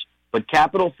worries. But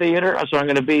Capitol Theater, so I'm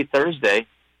going to be Thursday.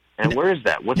 And where is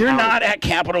that? You're not at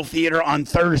Capitol Theater on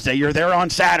Thursday. You're there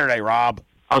on Saturday, Rob.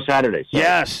 Oh, Saturday. Sorry.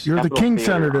 Yes. You're at the King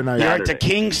Center tonight. You're at the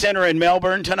King Center in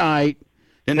Melbourne tonight.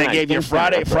 And they gave you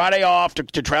Friday off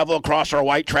to travel across our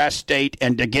white trash state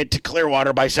and to get to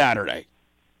Clearwater by Saturday.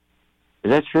 Is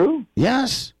that true?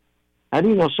 Yes. How do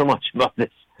you know so much about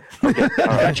this? Okay,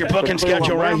 got your booking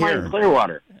schedule right here. In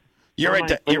Clearwater. You're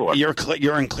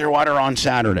in Clearwater on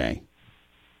Saturday.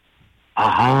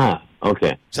 Aha.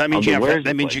 Okay. So that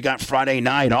means you got Friday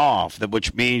night off,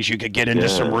 which means you could get into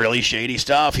some really shady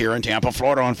stuff here in Tampa,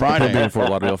 Florida on Friday. He'll be in Fort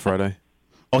Lauderdale Friday.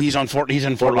 Oh, he's in Fort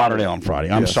Lauderdale on Friday.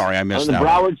 I'm sorry, I missed that. The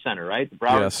Broward Center, right? The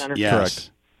Broward Center. Yes.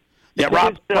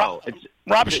 Correct. Yeah,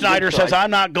 Rob Schneider says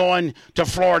I'm not going to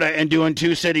Florida and doing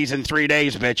 2 cities in 3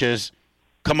 days, bitches.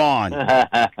 Come on.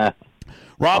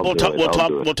 Rob,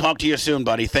 we'll talk to you soon,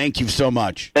 buddy. Thank you so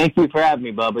much. Thank you for having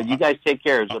me, Bubba. You guys take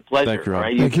care. It's a pleasure. Thank you, Rob.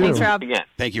 Right? Thank you. Thanks, Rob. Again.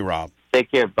 Thank you, Rob.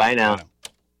 Take care. Bye now.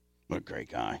 What a great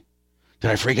guy. Did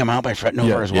I freak him out by fretting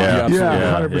over his wife? Yeah,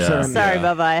 100%. Sorry,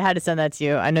 Bubba. I had to send that to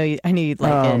you. I knew you'd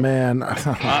like it. Oh, man.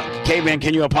 Caveman,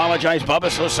 can you apologize? Bubba,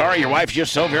 so sorry. Your wife's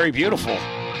just so very beautiful.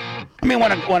 I mean,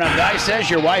 when a guy says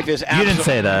your wife is absolutely... You didn't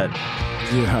say that.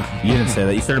 Yeah. You didn't say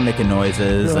that. You started making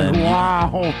noises, and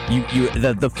wow.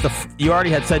 You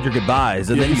already had said your goodbyes,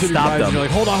 and then you stopped them. You're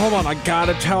like, hold on, I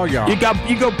gotta tell y'all.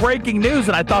 You go breaking news,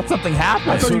 and I thought something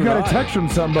happened. I thought you got a text from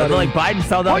somebody. Like Biden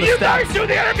fell down the steps. Well, you guys do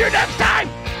the interview next time.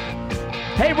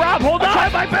 Hey, Rob, hold on. I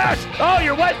tried my best. Oh,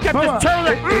 your wife kept this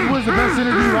turtle. It was the best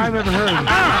interview I've ever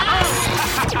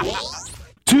heard.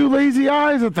 2 lazy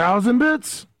eyes, 1,000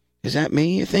 bits. Is that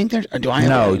me? You think there's? Do I have?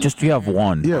 No, just you have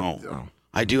one. Yeah. Oh.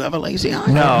 I do have a lazy eye.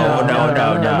 No.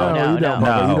 You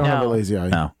don't have a lazy eye.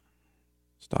 No.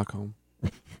 Stockholm.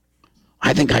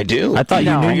 I think I do. I thought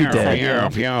you knew you did.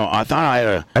 Yeah. I thought I had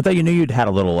a... I thought you knew you'd had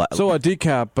a little... So,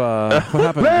 D-Kap, what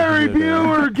happened? Larry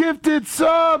Bueller gifted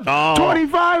subs.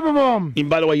 25 of them. And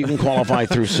by the way, you can qualify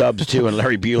through subs, too, and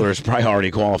Larry Bueller is probably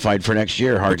already qualified for next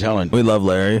year, hard telling. We love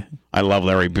Larry. I love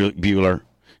Larry Bueller.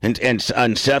 And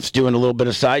Seth's doing a little bit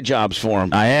of side jobs for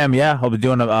him. I am, yeah. I'll be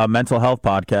doing a mental health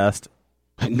podcast.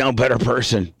 No better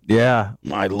person. Yeah.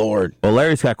 My Lord. Well,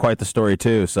 Larry's got quite the story,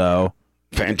 too, so...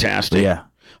 Fantastic. Yeah.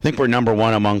 I think we're number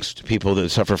one amongst people that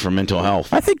suffer from mental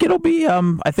health. I think it'll be,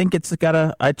 I think it's got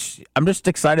a... I'm just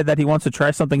excited that he wants to try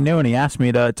something new, and he asked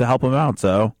me to help him out,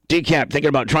 so... D-Kap, thinking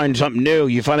about trying something new.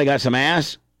 You finally got some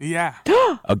ass? Yeah.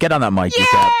 Oh, get on that mic,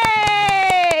 D-Kap.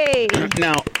 Yay!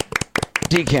 Now...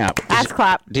 D-Kap. Ass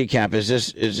clap. D-Kap, is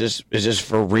this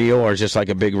for real, or is this like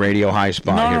a big radio high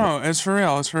spot? No, it's for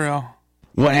real. It's for real.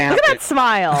 What happened? Look at that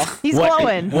smile. He's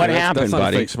glowing. What happened, that's not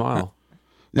buddy? A fake smile.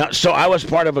 Now, so I was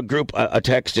part of a group, a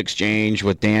text exchange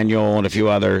with Daniel and a few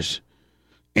others,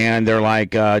 and they're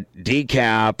like,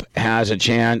 D-Kap has a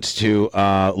chance to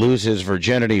lose his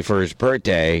virginity for his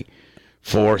birthday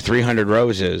for 300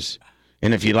 roses,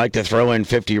 and if you'd like to throw in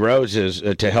 50 roses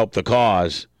to help the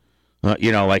cause.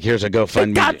 Like here's a GoFundMe.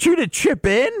 They got you to chip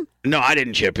in? No, I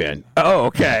didn't chip in. Oh,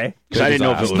 okay. Because I didn't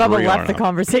know if it was Bubba real left the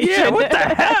conversation. Yeah, what the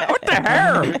hell? What the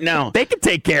hell? No. They can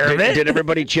take care of it. Did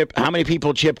everybody chip? How many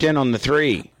people chipped in on the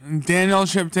 3? Daniel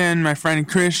chipped in, my friend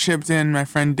Chris chipped in, my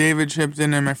friend David chipped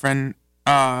in, and my friend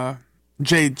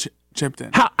Jade chipped in.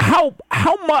 How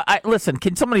much? Listen,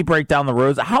 can somebody break down the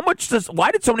roses?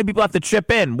 Why did so many people have to chip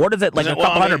in? What is it, like a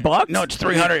couple $100? No, it's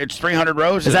 300. It's 300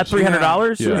 roses. Is that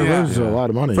 $300? Yeah, roses are a lot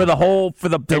of money. For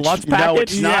the deluxe package? No,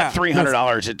 it's not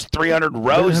 $300. It's 300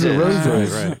 roses. 300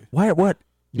 roses. Right. Why? What?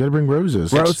 You got to bring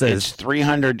roses. It's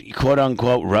 300 quote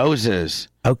unquote roses.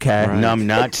 Okay. Right. Numb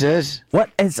nutses.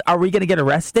 Are we going to get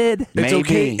arrested? It's Maybe.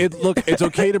 okay. It's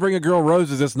okay to bring a girl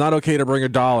roses. It's not okay to bring her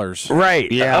dollars.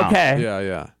 Right. Yeah. Okay.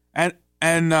 Yeah.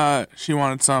 And she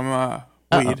wanted some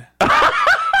weed.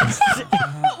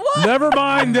 Never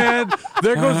mind, Dad.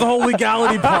 There goes the whole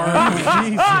legality part.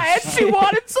 And she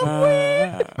wanted some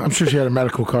weed. I'm sure she had a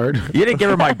medical card. You didn't give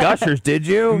her my gushers, did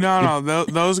you? No,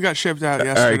 those got shipped out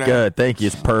yesterday. All right, good. Thank you,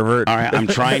 pervert. All right, I'm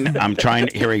trying.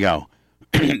 Here we go.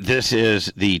 This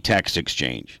is the text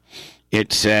exchange.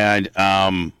 It said,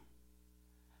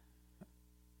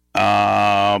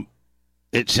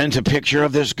 it sends a picture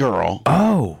of this girl.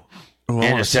 Oh.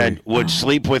 And it said, would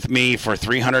sleep with me for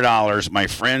 $300. My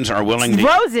friends are willing to...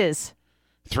 Roses.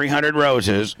 300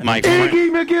 roses. My friend. Iggy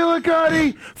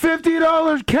McGillicuddy,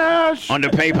 $50 cash. On the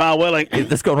PayPal willing.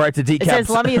 Let's go right to D-Kap. It says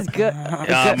Lummy is good.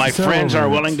 My friends are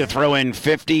willing to throw in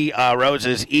 50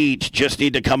 roses each. Just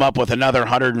need to come up with another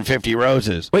 150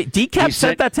 roses. Wait, D-Kap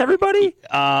sent that to everybody?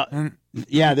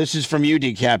 Yeah, this is from you,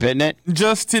 D-Kap, isn't it?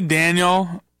 Just to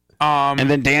Daniel. And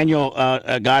then Daniel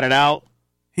got it out.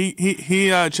 He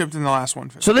chipped in the last one.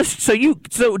 So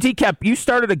D-Kap, you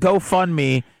started a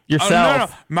GoFundMe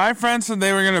yourself. No. My friends said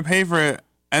they were going to pay for it,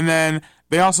 and then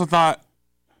they also thought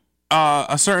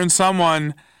a certain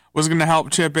someone was going to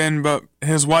help chip in, but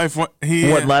his wife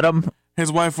wouldn't let him.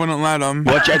 His wife wouldn't let him.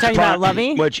 Which at the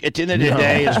end of the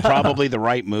day is probably the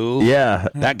right move. Yeah,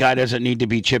 that guy doesn't need to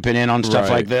be chipping in on stuff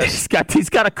like this. He's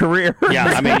got a career.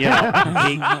 Yeah,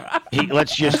 I mean,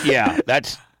 let's just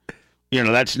that's.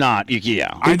 That's not.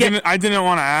 Yeah. I didn't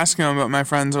want to ask him, but my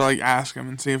friends are like, ask him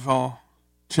and see if he'll.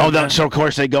 So of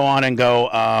course they go on and go.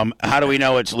 How do we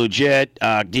know it's legit?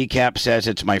 D-Kap says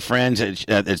it's my friends.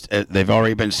 They've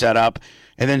already been set up,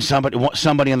 and then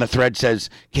somebody on the thread says,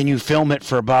 "Can you film it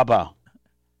for Bubba?"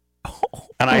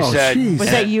 And I said, geez.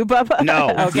 Was that you, Bubba? No,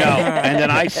 Okay. no. And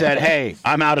then I said, "Hey,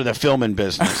 I'm out of the filming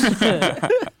business."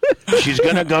 She's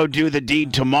gonna go do the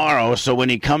deed tomorrow, so when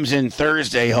he comes in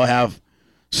Thursday, he'll have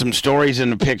some stories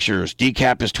and the pictures.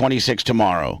 D-Kap is 26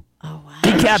 tomorrow. Oh,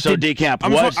 wow. D-Kap,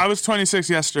 I was 26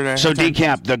 yesterday. So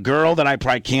D-Kap, the girl that I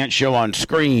probably can't show on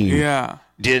screen. Yeah.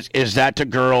 Is that the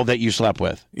girl that you slept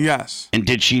with? Yes. And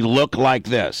did she look like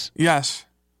this? Yes.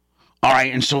 All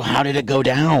right. And so how did it go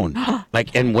down?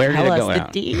 And where did it go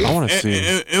down? I want to see.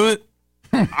 It was.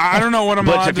 I don't know what I'm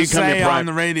allowed to say on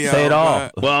the radio. Say it all.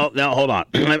 Well, now hold on.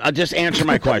 I'll just answer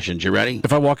my questions. You ready?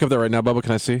 If I walk up there right now, Bubba,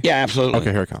 can I see? Yeah, absolutely.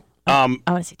 Okay, here I come. I want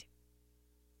to see too.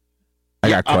 I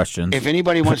got questions. If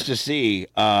anybody wants to see,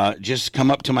 just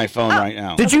come up to my phone right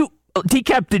now.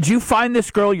 D-Kap, did you find this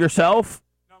girl yourself?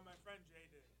 No, my friend Jay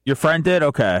did. Your friend did?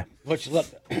 Okay.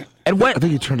 And when? I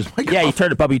think he turned his mic off. Yeah, he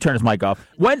turned it. Bubba, he turned his mic off.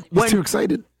 When? He's too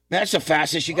excited. That's the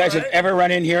fastest you guys have ever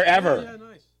run in here ever. Yeah,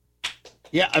 nice.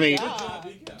 Yeah, I mean,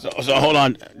 so hold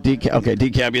on.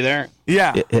 D-Kap, you there?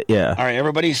 Yeah. Yeah. All right,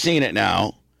 everybody's seen it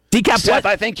now. D-Kap, Seth,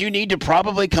 I think you need to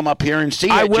probably come up here and see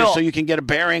it just so you can get a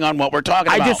bearing on what we're talking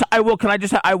about. I will. Can I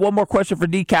just? I have one more question for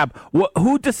D-Kap.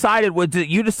 Who decided? Was it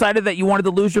you decided that you wanted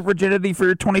to lose your virginity for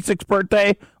your 26th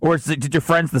birthday, or did your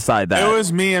friends decide that? It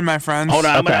was me and my friends. Hold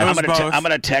on, I'm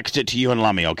gonna text it to you and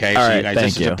Lummy. Okay, all so right, you guys,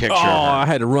 thank this is a picture. Oh, I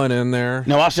had to run in there.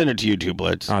 No, I'll send it to you too,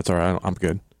 Blitz. Oh, it's all right. I'm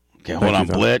good. Okay, hold on,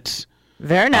 Blitz.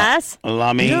 Very nice.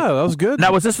 Lummy. Yeah, that was good.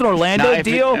 Now, was this an Orlando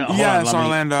deal? Yes,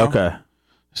 Orlando. Okay.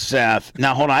 Seth.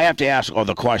 Now, hold on. I have to ask all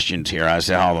the questions here. I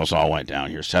say how those all went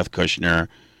down here. Seth Kushner,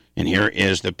 and here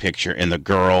is the picture, and the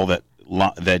girl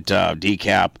that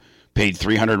D-Kap paid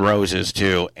 300 roses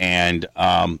to and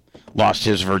lost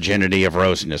his virginity of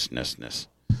roseness.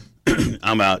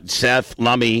 I'm out. Seth,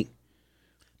 Lummy.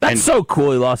 That's so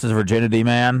cool. He lost his virginity,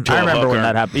 man. I remember when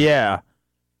that happened. Yeah.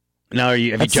 Now, have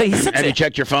you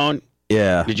checked your phone?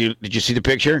 Yeah. Did you see the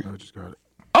picture? I just got it.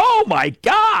 Oh my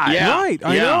God! Yeah. Right,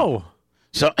 I know.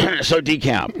 So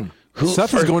D-Kap.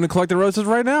 Seth is going to collect the roses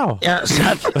right now. Yeah,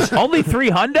 Seth. Only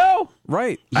 $300?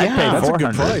 Right. I paid that's a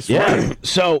good 400. price. Yeah. Right.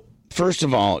 So, first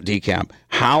of all, D-Kap,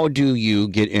 how do you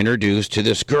get introduced to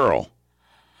this girl?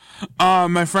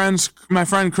 My friend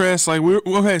Chris, so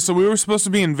we were supposed to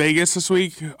be in Vegas this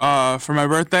week for my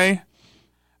birthday.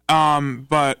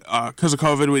 But because of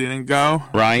COVID, we didn't go.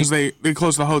 Right. Because they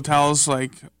closed the hotels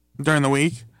during the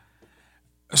week.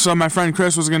 So my friend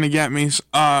Chris was going to get me.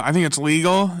 I think it's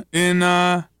legal in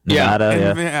Nevada,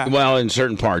 yeah. Well, in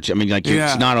certain parts. I mean,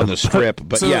 it's not on the strip,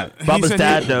 but so yeah. Bubba's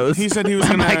dad knows. He said he was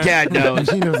going to. My dad knows.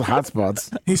 He knows the hot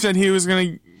spots. He said he was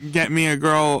going to get me a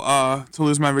girl to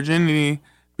lose my virginity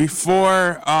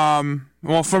before,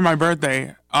 for my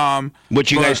birthday.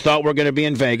 Which you guys thought were going to be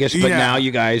in Vegas, but now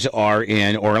you guys are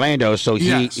in Orlando. So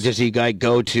does he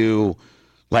go to?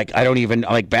 I don't even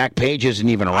Backpage isn't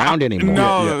even around anymore.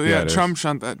 No, Trump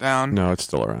shut that down. No, it's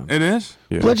still around. It is?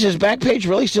 Yeah. Blitz, is Backpage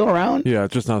really still around? Yeah,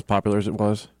 it's just not as popular as it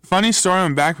was. Funny story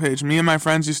on Backpage. Me and my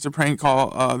friends used to prank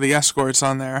call the escorts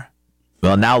on there.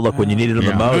 Well, now look when you needed them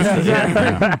the most.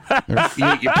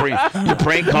 You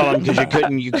prank call them because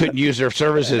you couldn't use their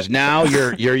services. Now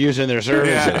you're using their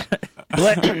services.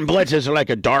 Yeah. Blitz, is there like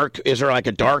a dark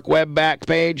web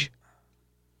Backpage?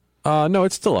 No,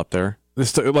 it's still up there.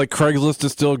 Craigslist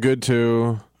is still good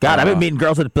too. God, I've been meeting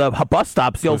girls at the bus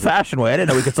stops the old-fashioned way. I didn't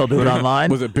know we could still do it online.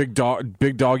 Was it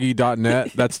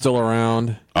bigdoggy.net? That's still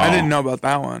around. I didn't know about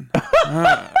that one.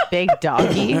 Big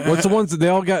Doggy. What's the ones that they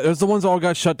all got? Those the ones that all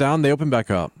got shut down. They opened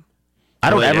back up. I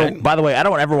don't ever. By the way, I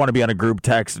don't ever want to be on a group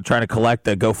text trying to collect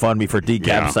a GoFundMe for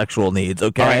D-Kap's sexual needs.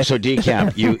 Okay. All right. So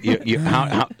D-Kap,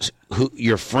 who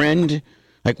your friend?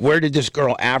 Like, where did this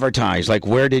girl advertise? Like,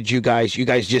 where did you guys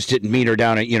just didn't meet her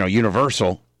down at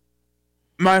Universal?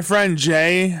 My friend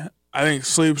Jay, I think,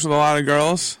 sleeps with a lot of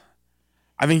girls.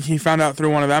 I think he found out through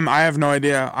one of them. I have no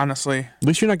idea, honestly. At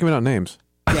least you're not giving out names.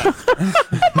 Yeah.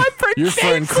 Your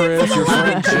friend Chris, your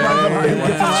friend Jay. All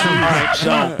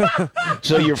right,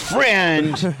 so your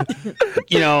friend,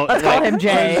 let's call him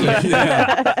Jay.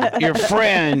 Your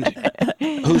friend,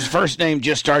 whose first name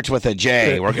just starts with a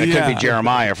J, or it could be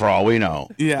Jeremiah for all we know.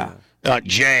 Yeah.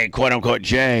 Jay, quote unquote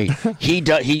Jay.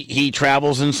 He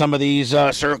travels in some of these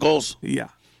circles. Yeah.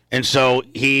 And so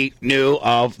he knew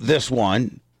of this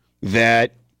one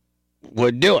that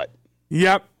would do it.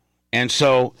 Yep. And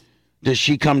so, does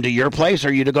she come to your place,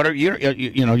 or you to go to your,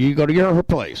 you go to her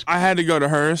place? I had to go to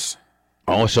hers.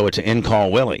 Oh, so it's an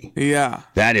in-call Willie. Yeah.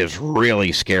 That is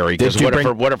really scary. Because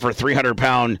what if her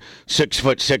 300-pound,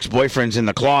 6'6" boyfriend's in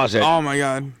the closet? Oh my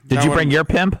God. Did you bring your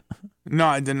pimp? No,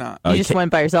 I did not. You just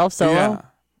went by yourself solo? Yeah.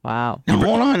 Wow.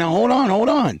 Now, hold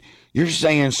on. You're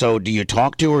saying, so do you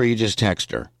talk to her or you just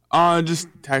text her? Just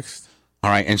text. All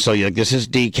right, and so this is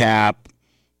D-Kap,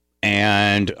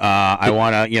 and I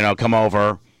want to, come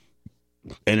over,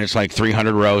 and it's like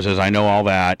 300 roses. I know all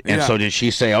that. And so did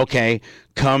she say, okay,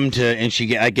 come to, and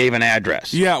I gave an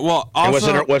address. Yeah, well,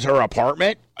 also. Was her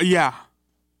apartment? Yeah.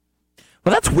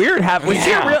 Well, that's weird.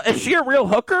 Is she a real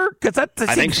hooker? Because I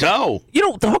think so.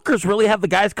 The hookers really have the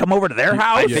guys come over to their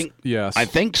house? Yes. I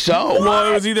think so. Well,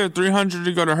 it was either 300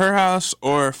 to go to her house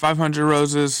or 500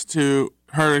 roses to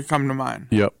her to come to mine.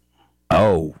 Yep.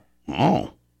 Oh.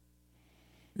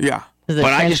 Yeah. But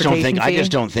I just don't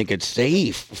think it's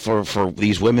safe for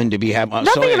these women to be having.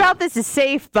 Nothing about this is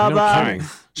safe, Bubba. All right.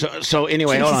 So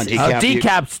anyway, hold on, D-Kap.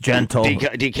 D-Kap's gentle.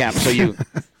 D-Kap. So you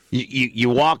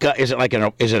walk up. Is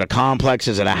it a complex?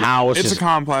 Is it a house? It's a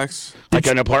complex. Like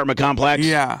an apartment complex?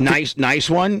 Yeah. Nice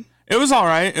one? It was all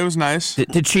right. It was nice.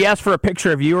 Did she ask for a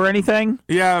picture of you or anything?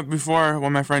 Yeah, before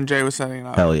when my friend Jay was setting it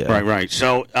up. Hell yeah. Right.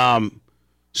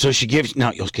 So she gives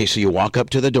so you walk up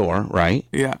to the door, right?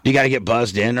 Yeah. You got to get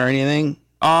buzzed in or anything?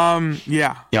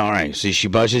 Yeah. Yeah, all right. So she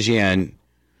buzzes you in,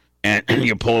 and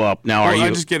you pull up. Now, I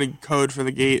just get a code for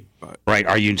the gate. But right?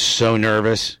 Are you so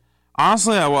nervous?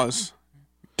 Honestly, I was.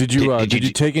 Did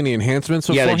you take any enhancements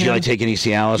beforehand? Yeah, did you take any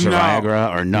Cialis or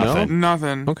Viagra or nothing? No?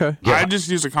 Nothing. Okay. Yeah. I just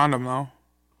used a condom though.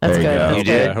 That's good. You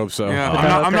did? I hope so. Yeah,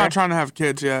 I'm not trying to have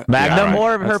kids yet. Magnum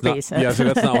or herpes. That's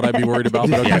not what I'd be worried about.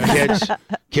 But okay.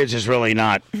 Kids is really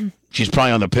not. She's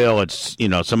probably on the pill. It's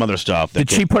some other stuff.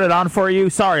 Did she put it on for you?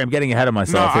 Sorry, I'm getting ahead of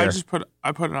myself here.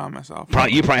 I put it on myself.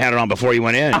 You probably had it on before you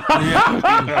went in. I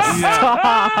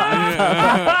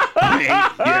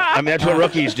mean, that's what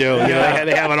rookies do.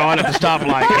 They have it on at the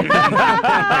stoplight.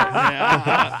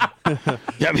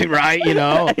 I mean, right?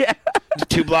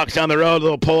 2 blocks down the road, a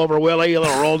little pull over Willie, a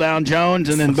little roll down Jones,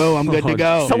 and then boom, I'm good to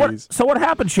go. So what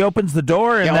happens? She opens the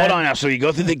door and hold on now. So you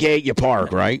go through the gate, you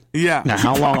park, right? Yeah. Now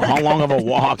how long of a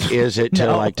walk is it to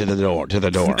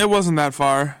the door? It wasn't that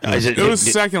far. It was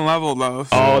second level though. So.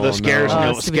 Oh, the scares!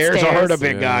 Scares will hurt a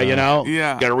big guy,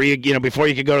 Yeah. Got to before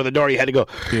you could go to the door, you had to go.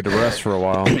 You had to rest for a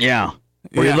while. Yeah.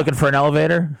 Were you looking for an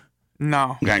elevator?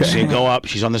 No. Okay, so you go up.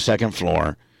 She's on the second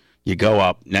floor. You go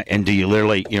up, and do you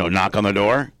literally, knock on the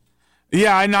door?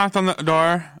 Yeah, I knocked on the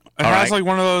door. It has like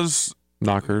one of those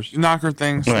knocker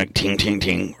things. Like ting, ting,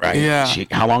 ting, right? Yeah.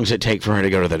 How long does it take for her to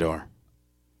go to the door?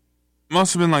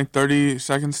 Must have been like 30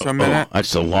 seconds to a minute.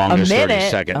 That's the longest 30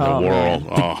 seconds in the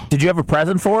world. Did you have a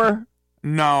present for her?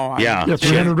 No. Yeah.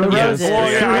 300 roses.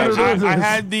 I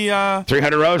had the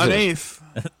 300 roses. An eighth.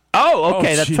 Oh,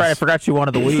 okay. That's right. I forgot you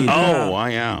wanted the weed. Oh,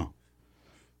 yeah.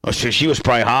 Oh, so she was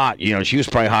probably hot. She was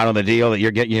probably hot on the deal that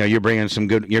you're getting. You're bringing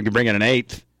you're bringing an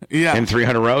eighth. Yeah. And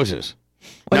 300 roses.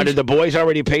 Now, did the boys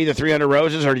already pay the 300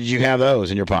 roses, or did you have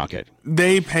those in your pocket?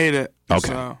 They paid it.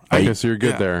 Okay. So you're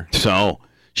good there. So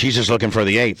she's just looking for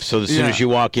the eighth. So as soon as you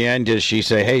walk in, does she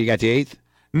say, "Hey, you got the eighth?"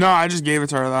 No, I just gave it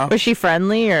to her though. Was she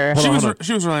friendly or? She was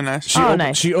really nice.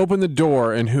 Nice. She opened the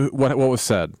door, and what was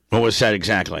said? What was said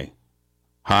exactly?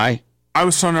 Hi. I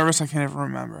was so nervous I can't even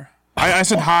remember. I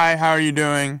said hi. How are you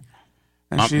doing?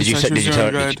 And she said she was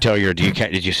doing good. Did you tell your D-Kap?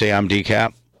 Did you say I'm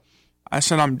D-Kap? I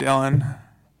said I'm Dylan.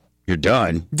 You're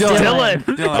done. Dylan.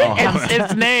 It's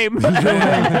his name.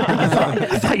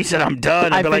 I thought you said I'm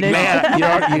done. I'd be like,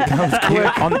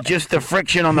 man, just the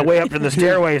friction on the way up to the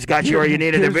stairway has got you where you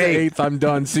needed to be. Eighth, I'm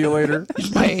done. See you later.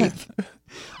 My eighth.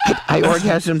 I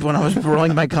orgasmed when I was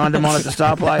rolling my condom on at the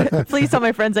stoplight. Please tell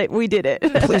my friends we did it.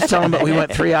 Please tell them, but we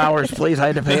went 3 hours. Please, I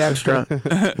had to pay extra.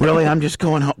 Really, I'm just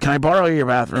going home. Can I borrow your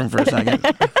bathroom for a second?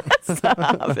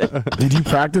 Stop it. Did you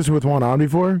practice with one on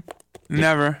before?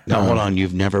 Never. No, hold on.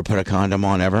 You've never put a condom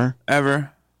on ever?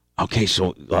 Ever. Okay,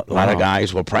 so a lot of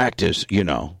guys will practice,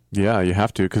 Yeah, you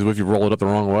have to, because if you roll it up the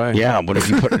wrong way. Yeah, what if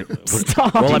you put it...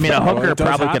 Well, I mean, a hooker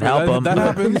probably could help them. That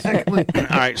happens.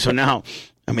 All right, so now,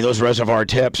 those reservoir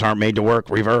tips aren't made to work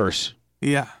reverse.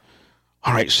 Yeah.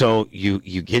 All right, so you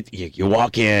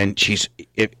walk in. Is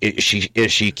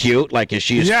she cute? Like, is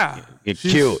she? Yeah. She's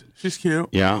cute. She's cute.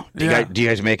 Yeah. Do you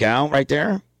guys make out right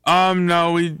there?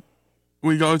 No,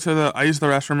 we go to I use the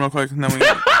restroom real quick and then we.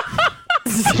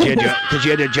 Because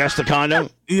you had to adjust the condom.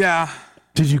 Yeah.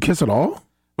 Did you kiss at all?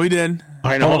 We did.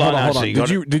 All right, hold on. So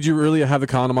Did you really have the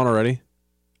condom on already?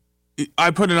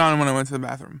 I put it on when I went to the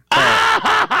bathroom.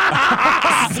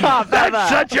 Stop, That's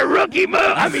such a rookie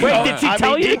move. Wait, did she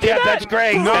tell you to do that? That's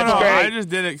great. No, That's great. I just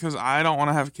did it because I don't want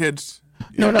to have kids.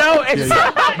 No,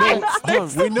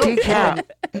 it's We know. D-Kap.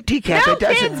 no It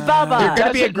doesn't. kids, Bubba. You're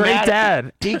gonna be a great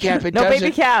dad. D-Kap. It No doesn't.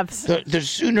 baby caps. The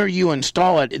sooner you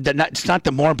install it, it's not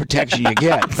the more protection you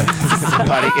get,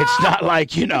 buddy. It's not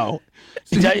like It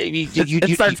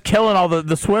starts killing all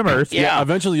the swimmers. Yeah.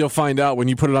 Eventually, you'll find out when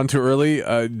you put it on too early.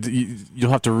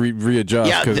 You'll have to readjust.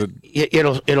 Yeah,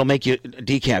 it'll make you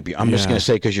D-Kap you. I'm just going to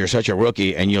say because you're such a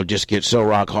rookie and you'll just get so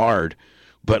rock hard.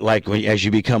 But as you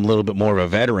become a little bit more of a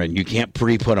veteran, you can't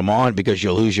put them on because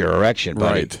you'll lose your erection,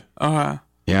 buddy. Right.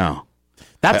 Yeah.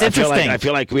 That's interesting. I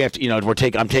feel like we have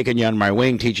to. I'm taking you on my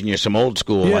wing, teaching you some old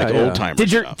school, old timers.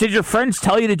 Did your friends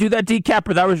tell you to do that, D-Kap,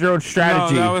 or that was your own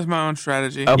strategy? No, that was my own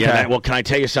strategy. Okay. Yeah. Well, can I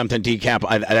tell you something, D-Kap?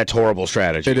 That's horrible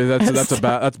strategy. It is.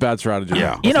 That's bad strategy.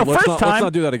 Yeah. Let's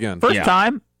not do that again. First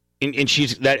time. And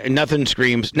she's nothing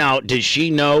screams. Now, does she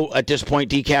know at this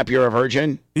point, D-Kap, you're a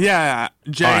virgin? Yeah,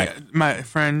 Jay, right. My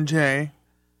friend Jay.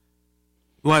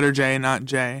 Letter J, not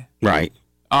J. Right.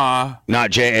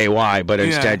 Not Jay, but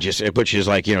instead just which is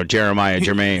like Jeremiah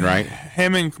Jermaine, right?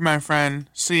 Him and my friend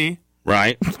C.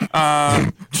 Right.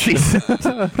 Jesus.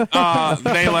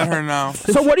 They let her know.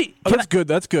 So what do you? That's good.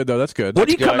 That's good though. That's good. What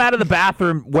do you come out of the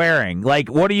bathroom wearing? Like,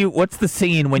 what's the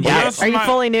scene when you? Are you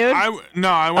fully nude? No,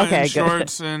 I went in good.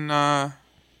 shorts and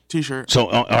t-shirt. So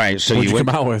all right. So What'd you you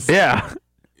come out with? Yeah.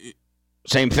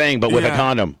 Same thing, but with a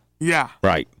condom. Yeah.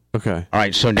 Right. Okay. All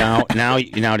right. So now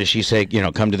does she say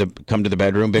come to the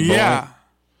bedroom, big boy? Yeah.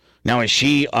 Now is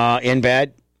she in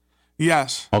bed?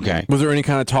 Yes. Okay. Was there any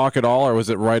kind of talk at all, or was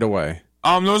it right away?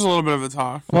 There was a little bit of a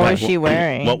talk. What was she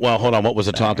wearing? Well, hold on. What was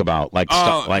the talk about? Like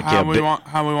stuff like how we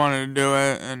wanted to do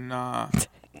it, and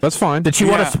that's fine. Did she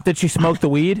want to? Did she smoke the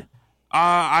weed?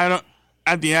 I don't.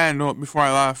 At the end, before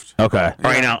I left. Okay.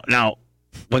 All right. Now,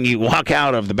 when you walk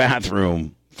out of the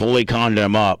bathroom, fully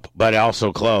condom up, but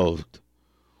also clothed,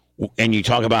 and you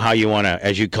talk about how you want to,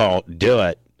 as you call, do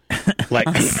it. Like,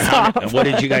 what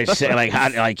did you guys say? Like,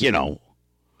 how? Like,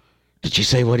 Did you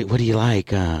say what do you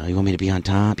like? You want me to be on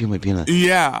top? You want me to be on the...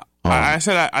 Yeah. Oh. I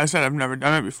said I've never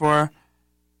done it before.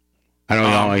 I don't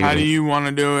know. How do you want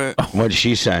to do it? What did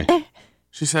she say?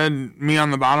 She said me on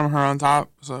the bottom, her on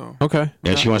top. So okay.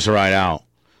 Yeah, she wants to ride out.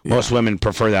 Yeah. Most women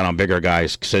prefer that on bigger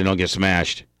guys because they don't get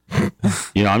smashed. I'm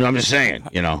just saying.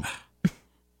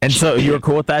 And so you were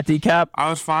cool with that, D-Kap? I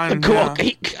was fine. Cool.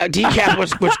 Yeah. D-Kap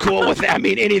was cool with that. I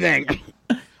mean, anything.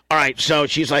 All right. So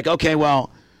she's like, okay,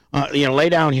 well, lay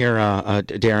down here,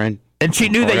 Darren. And she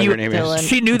knew that you.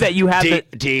 She knew that you had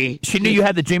She knew you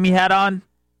had the Jimmy hat on.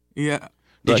 Yeah.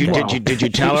 Did you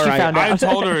tell her? I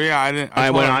told her. Yeah, I didn't.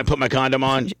 I put my condom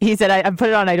on. He said, "I put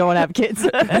it on. I don't want to have kids."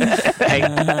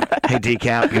 Hey,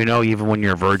 D-Kap. Even when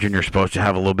you're a virgin, you're supposed to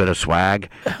have a little bit of swag.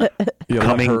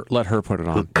 Yeah, let her put it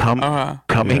on.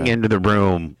 Coming into the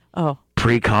room. Oh.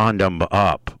 Pre-condom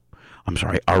up. I'm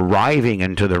sorry. Arriving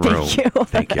into the room.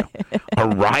 Thank you.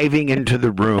 Arriving into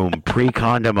the room.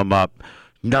 Pre-condom up.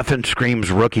 Nothing screams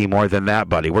rookie more than that,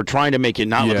 buddy. We're trying to make you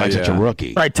not look like such a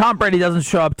rookie. Right, Tom Brady doesn't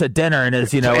show up to dinner in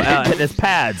his, in his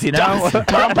pads,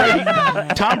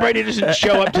 Tom Brady doesn't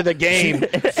show up to the game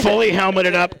fully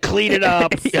helmeted up, cleated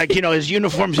up, his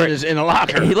uniform's in the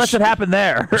locker. He lets it happen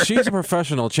there. She's a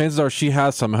professional. Chances are she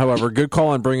has some. However, good call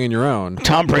on bringing your own.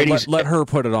 Tom Brady's let her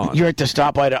put it on. You're at the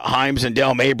stoplight at Himes and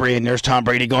Del Mabry, and there's Tom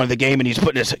Brady going to the game, and he's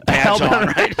putting his pads on.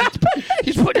 Right?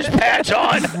 He's putting his pads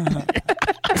on.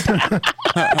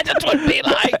 That's what it'd be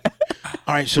like.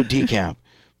 All right, so D-Kap,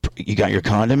 you got your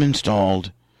condom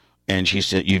installed, and she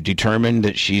said you've determined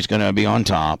that she's going to be on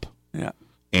top. Yeah.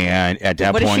 And at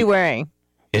that point, what is she wearing?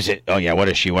 Is it? Oh yeah, what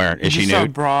is she wearing? Is she nude? nude? A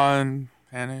bra and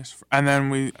panties, and then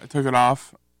we took it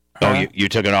off. Oh, you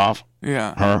took it off?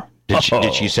 Yeah. Her?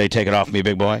 Did she say, take it off me,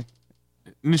 big boy?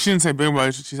 She didn't say big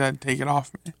boy. She said, take it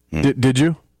off me. Did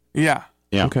you? Yeah.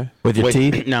 Yeah. Okay. With your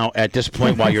teeth? Now, at this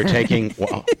point, while you're taking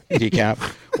D-Kap,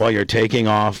 while you're taking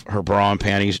off her bra and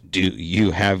panties, do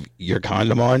you have your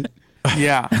condom on?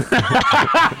 Yeah.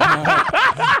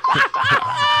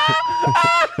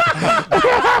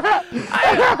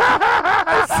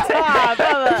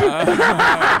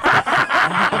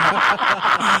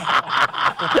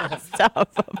 Stop.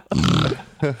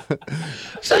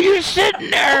 So you're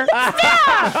sitting there,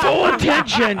 full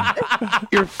attention.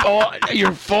 You're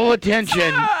full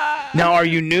attention. Now, are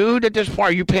you nude at this point?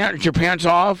 Are your pants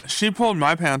off? She pulled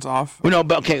my pants off. Well, no,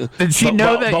 but okay. Did she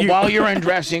know that? But while you're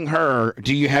undressing her,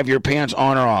 do you have your pants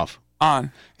on or off?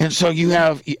 On. And so you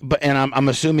have, and I'm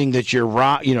assuming that you're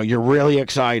really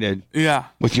excited. Yeah.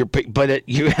 With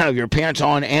you have your pants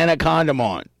on and a condom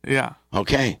on. Yeah.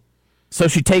 Okay. So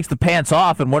she takes the pants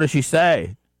off, and what does she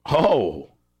say? Oh.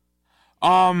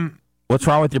 What's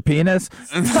wrong with your penis?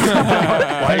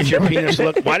 Why does your penis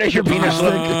look?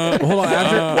 Hold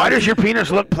on. Why does your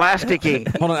penis look plasticky?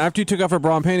 Hold on. After you took off her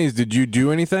bra and panties, did you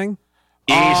do anything?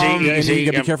 Easy. You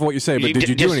gotta be careful what you say. But did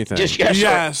you do anything? Just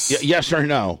yes or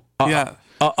no. Yeah.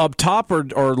 Up top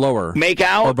or lower? Make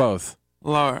out or both?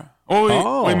 Lower.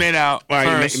 Well, we made out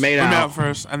first. You made out. We made out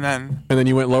first, and then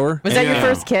you went lower? Was that your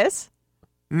first kiss?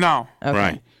 No. Okay.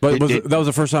 Right. But that was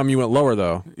the first time you went lower,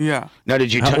 though. Yeah. Now,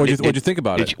 did you? What'd you think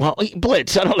about it? Well,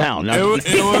 Blitz, settle down. It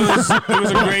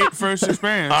was a great first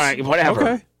experience. All right, whatever.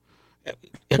 Okay.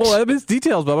 Well, it's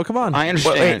details, Bubba. Come on. I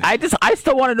understand. Wait, I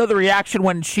still want to know the reaction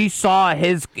when she saw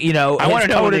his, his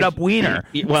coated up wiener.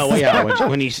 Well, yeah,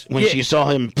 when she saw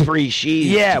him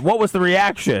pre-sheathed. Yeah, what was the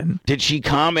reaction? Did she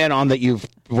comment on that you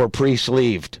were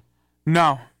pre-sleeved?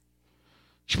 No.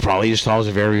 She probably just thought it was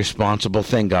a very responsible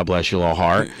thing. God bless your little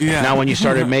heart. Yeah. Now, when you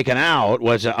started making out,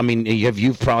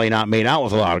 you've probably not made out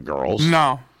with a lot of girls.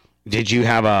 No. Did you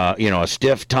have a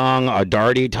stiff tongue, a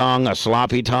darty tongue, a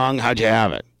sloppy tongue? How'd you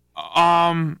have it?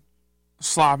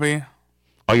 Sloppy.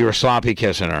 Oh, you were sloppy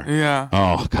kissing her. Yeah.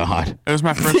 Oh God. It was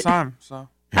my first time, so.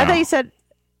 I thought you said.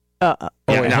 Hold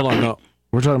on, no.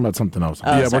 We're talking about something else.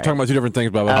 We're talking about two different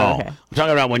things, Bubba. Okay. I'm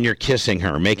talking about when you're kissing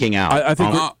her, making out. I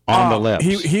think on the lips.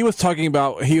 He was talking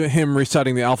about him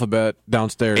reciting the alphabet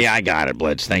downstairs. Yeah, I got it,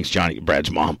 Blitz. Thanks, Johnny. Brad's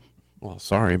mom. Well,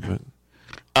 sorry, but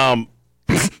on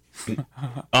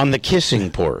the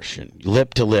kissing portion,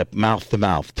 lip to lip, mouth to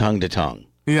mouth, tongue to tongue.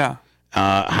 Yeah.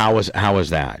 How was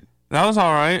that? That was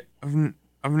all right.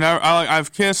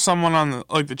 I've kissed someone on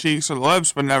the cheeks or the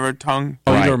lips, but never tongue.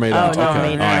 Oh, you never made out. No, Okay.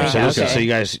 me neither. All right, so you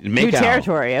guys make New out.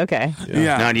 territory. Okay.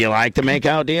 Yeah. Now, do you like the make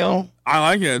out deal? I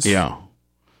like it. Yeah.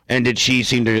 And did she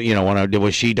seem to,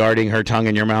 was she darting her tongue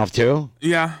in your mouth too?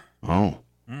 Yeah. Oh.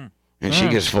 And she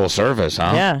gets full service,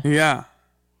 huh? Yeah. Yeah.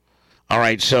 All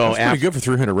right, so That's pretty good for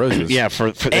 300 roses. Yeah,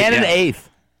 for And an eighth.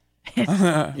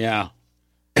 Yeah.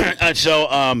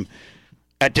 So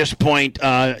at this point,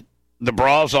 the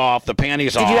bra's off, the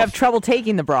panties off. Did you have trouble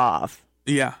taking the bra off?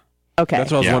 Yeah. Okay.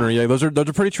 That's what I was wondering. Yeah, those are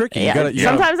pretty tricky. Yeah.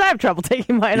 Sometimes I have trouble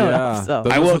taking mine yeah. off. So.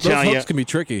 Those hooks can be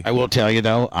tricky. I will tell you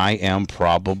though, I am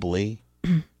probably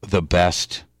the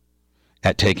best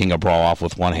at taking a bra off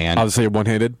with one hand. I would say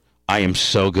one-handed. I am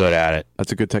so good at it.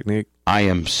 That's a good technique. I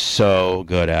am so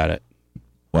good at it.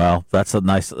 Well, that's a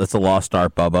lost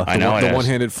start, Bubba. I know the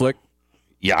one-handed flick.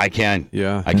 Yeah, I can.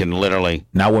 Yeah, I can literally.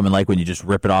 Now women like when you just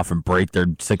rip it off and break their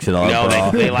 $60 bra. No,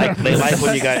 they like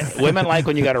when you got women like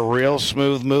when you got a real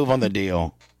smooth move on the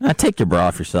deal. Take your bra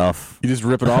off yourself. You just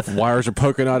rip it off. Wires are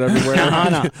poking out everywhere.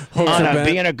 Anna,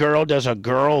 being a girl, does a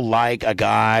girl like a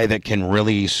guy that can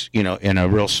really, in a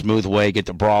real smooth way get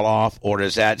the bra off, or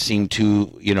does that seem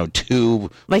too like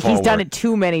forward? He's done it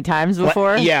too many times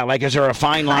before? Is there a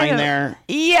fine line there?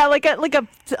 Yeah, like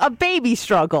a baby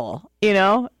struggle,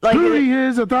 Like Booty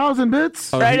is 1,000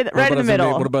 bits. Right in the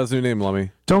middle. What about his new name, Lummy?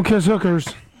 Don't kiss hookers.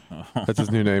 That's his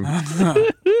new name.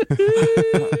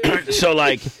 So,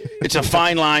 it's a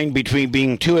fine line between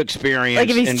being too experienced. Like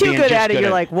if he's and too being good just at it,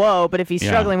 you're like, whoa. But if he's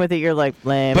struggling with it, you're like,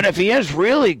 lame. But if he is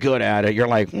really good at it, you're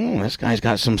like, this guy's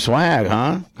got some swag,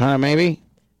 huh? Kind of maybe.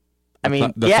 I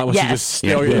mean, yes.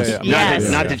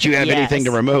 Not that you have anything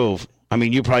to remove. I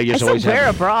mean, you probably just always wear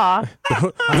a bra.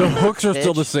 The hooks are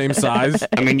still the same size.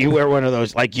 I mean, you wear one of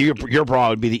those. Like your bra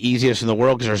would be the easiest in the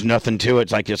world because there's nothing to it.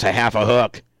 It's like just a half a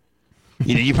hook.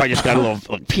 You probably just got a little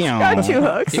got two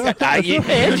hooks. You got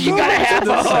a half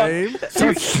a hook.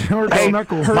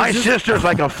 My sister's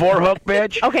like a 4-hook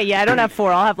bitch. Okay, yeah, I don't have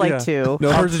 4. I'll have 2.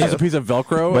 No, hers is just a piece of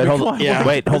Velcro. Wait,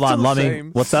 hold on, Lummy.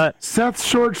 What's that? Seth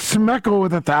Short Schmeckle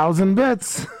with 1,000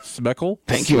 bits. Smeckle?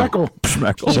 Thank you. Schmeckle.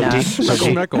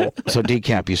 So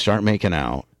D-Kap, you start making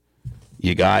out.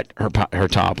 You got her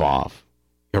top off.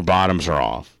 Her bottoms are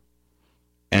off.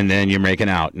 And then you're making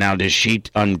out. Now, does she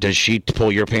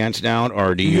pull your pants down,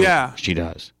 or do you? Yeah. She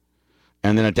does.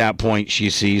 And then at that point, she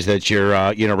sees that you're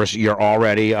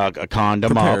already a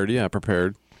condom prepared. up. Yeah,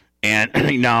 prepared. And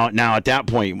now at that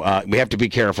point, we have to be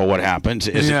careful what happens.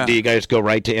 Do you guys go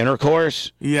right to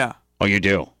intercourse? Yeah. Oh, you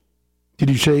do? Did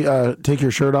you take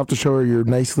your shirt off to show her your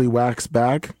nicely waxed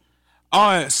back?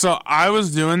 Oh, so I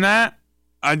was doing that.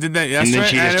 I did that yesterday. And then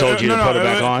she just told you to put it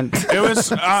back on? It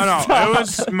was, I don't know. It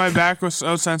was, my back was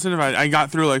so sensitive. I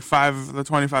got through like 5 of the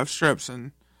 25 strips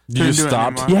and you just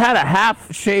stopped? You had a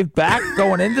half-shaved back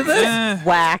going into this?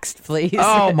 Waxed, please.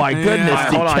 Oh, my goodness.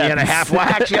 Hold on. You had a half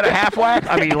wax?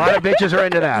 I mean, a lot of bitches are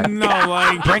into that. No,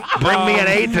 like... Bring me an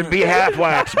eighth and be half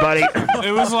wax, buddy.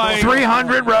 It was like...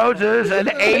 300 roses, an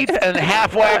eighth, and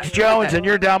half wax Jones, and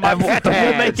you're down my pants.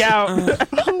 We'll make out.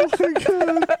 Oh, my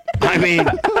God. I mean...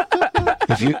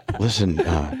 If you listen,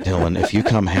 Dylan, if you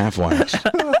come half wax,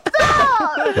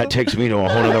 that takes me to a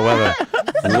whole other level.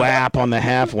 Whap on the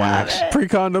half wax.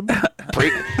 Pre-condom.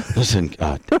 Listen,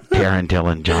 Karen,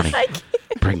 Dylan, Johnny,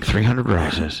 bring 300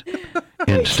 roses.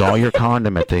 Install your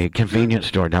condom at the convenience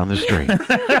store down the street.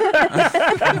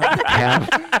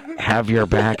 Have your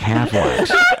back half wax.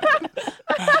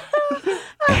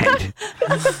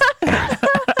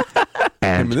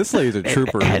 I mean, this lady's a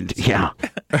trooper. And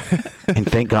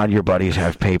thank God your buddies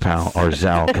have PayPal or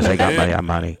Zelle because they got my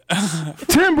money.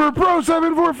 Timber Pro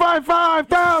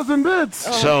 7455,000 bits.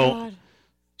 So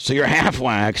you're half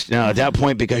waxed. Now at that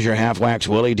point, because you're half waxed,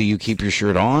 Willie, do you keep your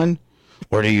shirt on,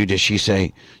 or does she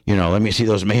say, let me see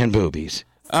those man boobies?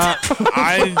 I took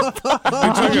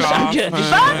it off.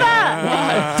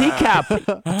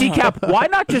 D-Kap, why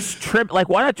not just trim? Like,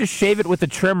 why not just shave it with the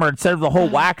trimmer instead of the whole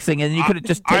waxing? And you could have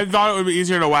just. I thought it would be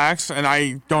easier to wax, and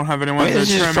I don't have anyone to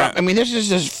trim it. This is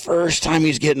his first time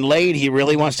he's getting laid. He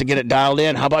really wants to get it dialed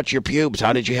in. How about your pubes?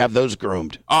 How did you have those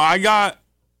groomed? Oh, I got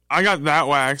that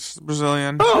waxed,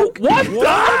 Brazilian. Oh, what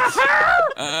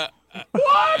the?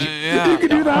 What? You could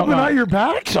do that without your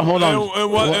back? So hold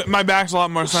on. My back's a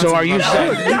lot more sensitive. So are you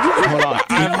saying? Hold on.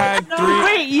 I've had 3.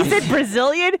 Wait, you said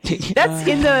Brazilian? That's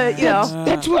in the,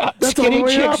 That's what skinny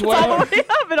chicks all the way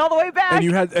up and all the way back.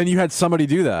 And you had somebody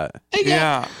do that.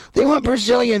 Yeah. They went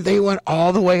Brazilian. They went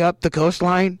all the way up the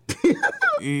coastline.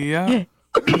 Yeah.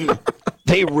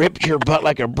 They ripped your butt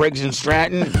like a Briggs and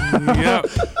Stratton. Yeah.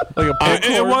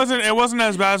 It wasn't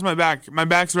as bad as my back. My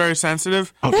back's very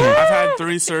sensitive. Okay. I've had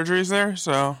 3 surgeries there,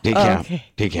 so.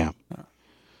 D-Kap.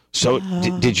 So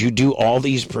did you do all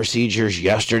these procedures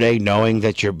yesterday knowing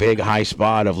that your big high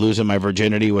spot of losing my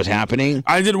virginity was happening?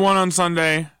 I did one on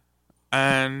Sunday,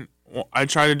 and I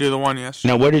tried to do the one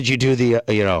yesterday. Now, where did you do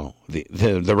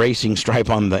the racing stripe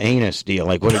on the anus deal?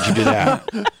 Like, where did you do that?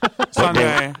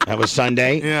 Sunday. That was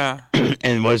Sunday? Yeah.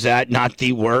 And was that not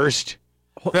the worst?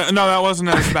 No, that wasn't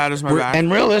as bad as my back.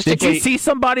 And realistically, did you see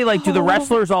somebody like? Do the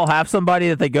wrestlers all have somebody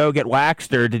that they go get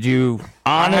waxed, or did you?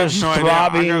 Honest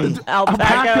throbbing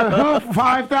alpaca hoof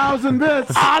 5,000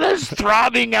 bits. Honest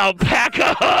throbbing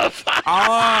alpaca hoof.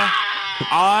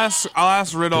 I'll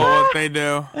ask Riddle what they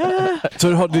do.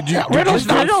 So did you? Riddle's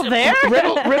Riddle there?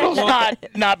 Riddle's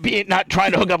not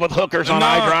trying to hook up with hookers on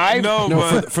iDrive.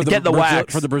 No, for the get the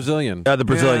wax for the Brazilian. The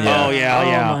Brazilian. Oh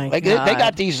yeah. my Like God. they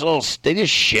got these little. They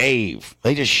just shave.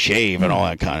 They just shave and all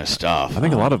that kind of stuff. I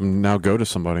think a lot of them now go to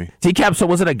somebody. D-Kap. So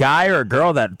was it a guy or a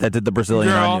girl that did the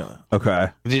Brazilian Girl. on you? Okay.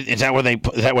 Is that where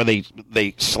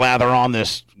they slather on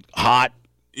this hot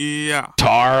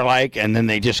tar and then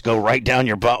they just go right down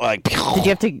your butt like? Did you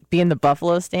have to be in the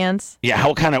buffalo stance? Yeah.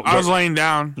 How kind of? I was laying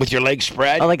down with your legs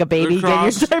spread. Oh, like a baby getting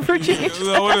your diaper changed.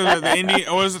 What is it? The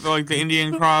Indian? What is it? Like the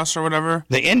Indian cross or whatever?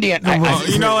 The Indian. Like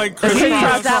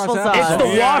crisscross applesauce. It's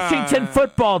the Washington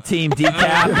football team,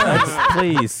 D-Kap.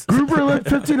 Please. Gruber lit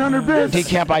 1,500 bits.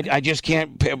 D-Kap, I just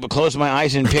can't close my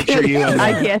eyes and picture you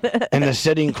in the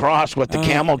sitting cross with the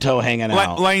camel toe hanging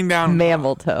out. Laying down.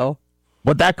 Mammal toe.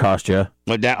 What'd that cost you?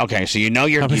 Okay, so you know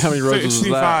you're how many roses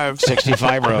 65. was that?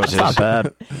 65 roses. Not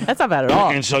bad. That's not bad at all.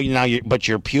 And so now but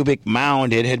your pubic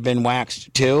mound, it had been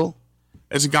waxed too?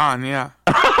 It's gone, yeah.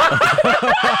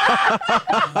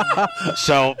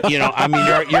 So, I mean,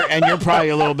 you're probably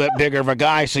a little bit bigger of a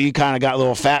guy, so you kind of got a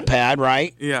little fat pad,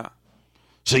 right? Yeah.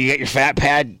 So you got your fat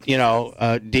pad,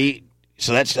 D.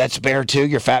 So that's bare too,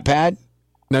 your fat pad?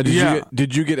 Now,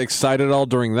 did you get excited at all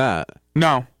during that?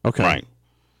 No. Okay. Right.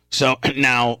 So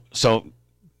now, well,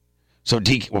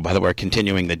 by the way,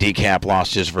 continuing, the D-Kap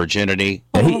lost his virginity.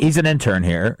 He's an intern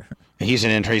here. He's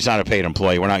he's not a paid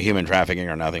employee. We're not human trafficking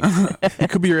or nothing. He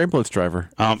could be your ambulance driver.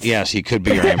 Yes, he could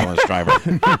be your ambulance driver.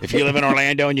 If you live in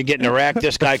Orlando and you get in a wreck,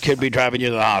 this guy could be driving you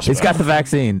to the hospital. He's got the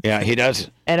vaccine. Yeah, he does.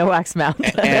 And a wax mouth.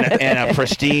 and a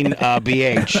pristine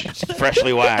BH,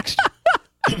 freshly waxed.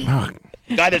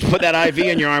 Guy that's put that IV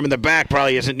in your arm in the back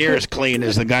probably isn't near as clean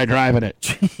as the guy driving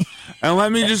it. And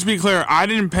let me just be clear, I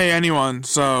didn't pay anyone,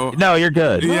 so... No, you're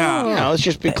good. Yeah. Yeah, let's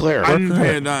just be clear. I didn't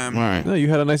pay a dime. All right. No, you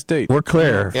had a nice date. We're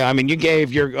clear. Yeah, I mean, you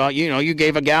gave you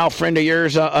gave a gal friend of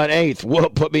yours an eighth.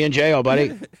 Whoop, put me in jail,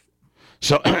 buddy.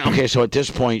 So, okay, so at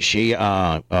this point, she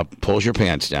pulls your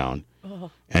pants down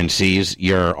and sees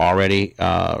you're already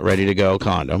ready to go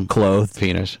condom. Clothed.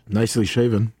 Penis. Nicely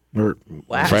shaven. Or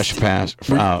fresh pass.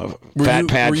 Fat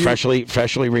pad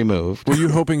freshly removed. Were you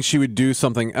hoping she would do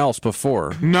something else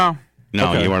before? No.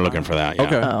 No, Okay. You weren't looking for that. Yeah.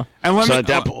 Okay. Oh.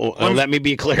 And Let me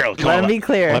be clear. Let me be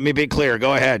clear. Let me be clear.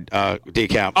 Go ahead,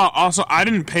 D-Kap. Also, I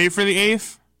didn't pay for the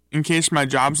eighth, in case my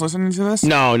job's listening to this.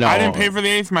 No. I didn't pay for the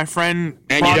eighth. My friend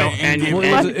And bought you don't- it and gave you-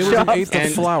 me Well, it. it was an eighth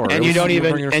of flour. And It you was- don't you were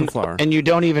even bringing her some flour. and you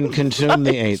don't even consume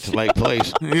the eighth. Like,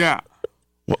 please. Yeah.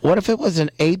 What if it was an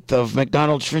eighth of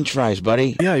McDonald's French fries,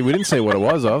 buddy? Yeah, we didn't say what it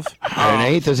was of. An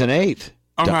eighth is an eighth.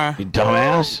 Okay. You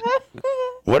dumbass.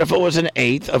 What if it was an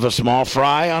eighth of a small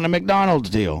fry on a McDonald's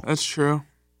deal? That's true.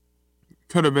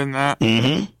 Could have been that.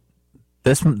 Mm-hmm.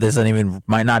 This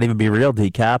might not even be real,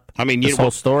 D-Kap. I mean, this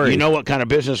whole story. You know what kind of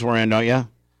business we're in, don't you?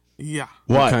 Yeah.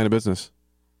 What kind of business?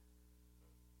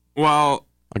 Well,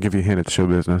 I'll give you a hint. It's show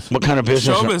business. What kind of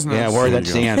business? Show business. Yeah, There that's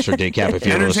you the go. answer, D-Kap. If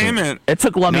you're listening. entertainment. It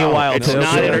took Lummy a while, it's too.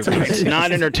 it's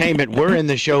not entertainment. We're in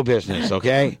the show business,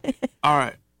 okay? All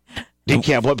right.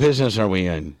 D-Kap, what business are we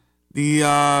in?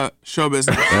 The show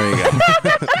business. There you go.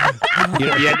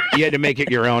 you had to make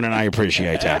it your own, and I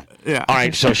appreciate that. Yeah. All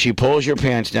right, so she pulls your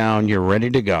pants down. You're ready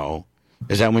to go.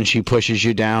 Is that when she pushes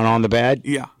you down on the bed?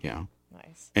 Yeah. Yeah.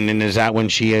 Nice. And then is that when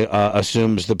she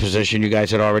assumes the position you guys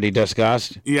had already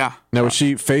discussed? Yeah. Now, was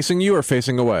she facing you or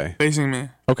facing away? Facing me.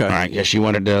 Okay. All right. Yeah, she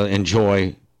wanted to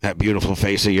enjoy that beautiful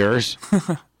face of yours.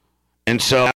 And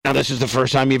so now this is the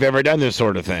first time you've ever done this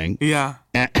sort of thing. Yeah.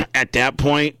 At that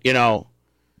point,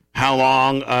 how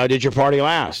long did your party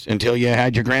last until you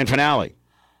had your grand finale?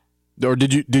 Or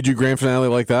did you grand finale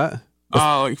like that?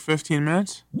 Like 15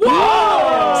 minutes. Whoa!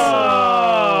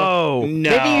 No.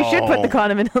 Maybe you should put the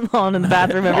condom on in the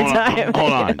bathroom every time.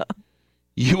 Hold on.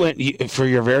 You went for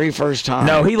your very first time.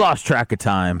 No, he lost track of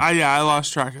time. I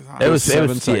lost track of time. It was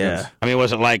 7 seconds. Yeah. I mean,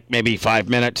 was it like maybe 5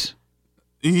 minutes?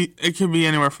 It could be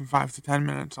anywhere from 5 to 10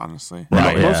 minutes, honestly.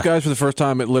 Right. Most guys for the first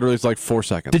time, it literally is like 4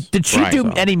 seconds. Did she Right. do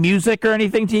any music or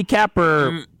anything, D-Kap?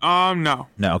 Or No.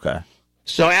 no? Okay.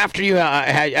 So after you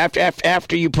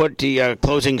after you put the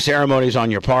closing ceremonies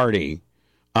on your party,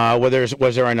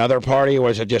 was there another party, or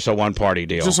was it just a one party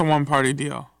deal? Just a one-party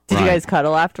deal. Did you guys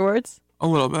cuddle afterwards? A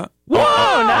little bit. Whoa,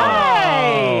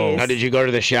 nice. Now, did you go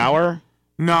to the shower?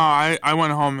 No, I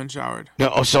went home and showered.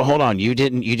 No. Oh, so hold on. You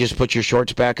didn't. You just put your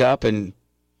shorts back up and.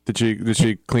 Did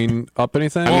she clean up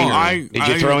anything? Did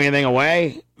you throw anything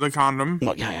away? The condom.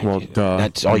 Well, yeah, Well, duh.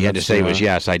 that's all you had to say was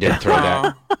yes. I did throw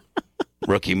that. Oh.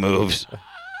 Rookie moves.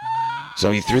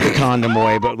 So you threw the condom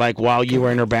away, but like while you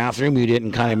were in her bathroom, you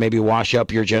didn't kind of maybe wash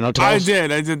up your genitals? I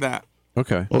did that.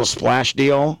 Okay. A little splash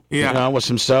deal, Yeah. with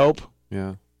some soap.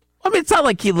 Yeah. I mean, it's not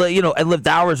like he lived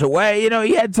hours away.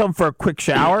 He had some for a quick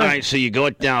shower. All right, so you go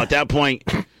down. At that point,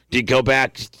 do you go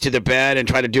back to the bed and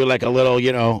try to do like a little,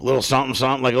 little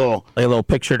something, like a little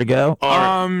picture to go?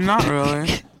 Not really.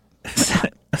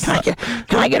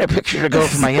 Can I get a picture to go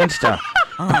for my Insta?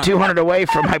 I'm 200 away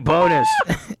from my bonus.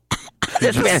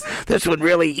 This would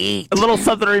really eat. A little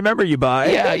something to remember you by.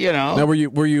 Yeah, Now, were you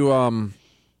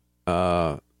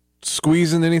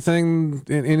squeezing anything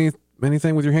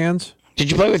with your hands? Did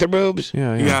you play with her boobs?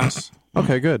 Yeah. Yes.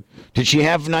 Okay, good. Did she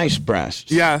have nice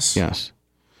breasts? Yes. Yes.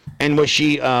 And was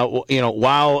she, while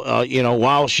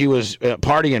she was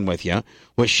partying with you,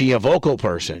 was she a vocal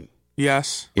person?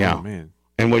 Yes. Yeah. Oh, man.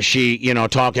 And was she,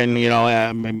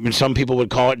 talking, some people would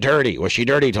call it dirty. Was she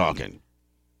dirty talking?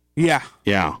 Yeah.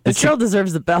 Yeah. This girl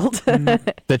deserves the belt.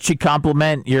 Did she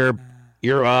compliment your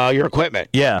equipment?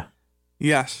 Yeah.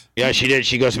 Yes. Yeah, she did.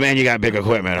 She goes, man, you got big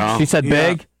equipment, huh? She said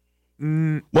Yeah. big?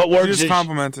 What She words just did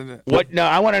complimented it. What? No,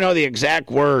 I want to know the exact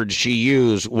words she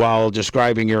used while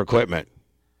describing your equipment.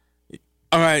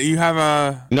 All right, you have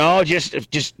a... No, just words.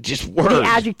 The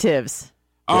adjectives.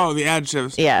 Oh, the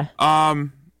adjectives. Yeah.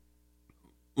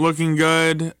 Looking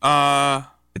good. Fucking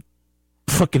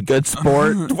good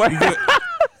sport.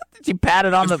 Did you pat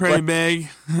it on It's the pretty big.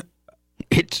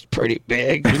 It's pretty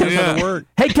big.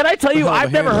 Hey, can I tell you,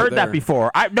 I've never heard that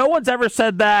before. No one's ever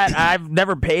said that. I've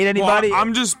never paid anybody. Well,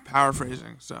 I'm just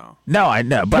paraphrasing, so. No, I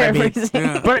know, but I mean,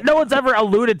 but no one's ever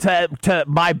alluded to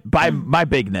my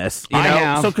bigness. You know? I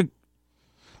have. So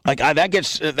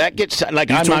that gets like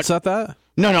You I'm not said that.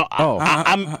 No.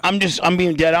 I'm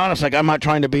being dead honest. Like I'm not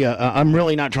trying to be I'm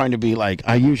really not trying to be like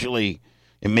I usually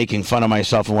am making fun of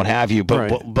myself and what have you.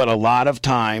 But a lot of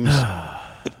times,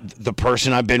 the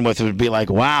person I've been with would be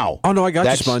like, "Wow." Oh no, I got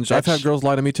you, Sponge. I've had girls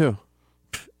lie to me too.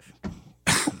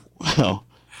 Well,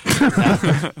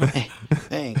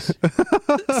 thanks.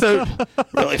 So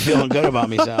really feeling good about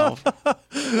myself.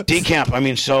 D-Kap. I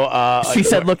mean, so she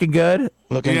said, "Looking good."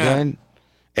 Looking good.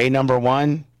 A number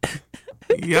one.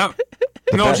 Yep.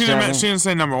 No, she didn't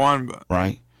say number one, but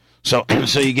right. So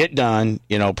you get done,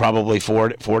 probably 4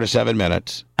 to 7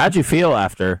 minutes. How'd you feel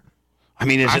after? I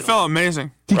mean, I felt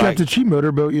amazing. D-Kap, did she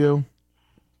motorboat you?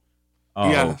 Oh,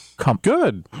 yes.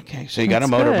 Good. Okay, so you got a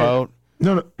motorboat.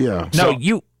 No, yeah. No,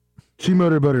 you. She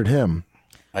motorboated him.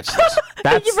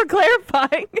 Thank you for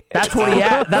clarifying. That's what he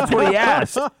asked. That's what he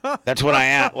asked. That's what I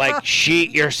asked. Like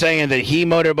you're saying that he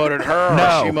motorboated her,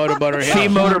 no, or she motorboated him. She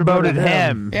motorboated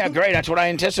him. Yeah, great. That's what I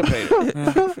anticipated.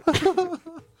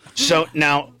 So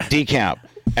now, D-Kap,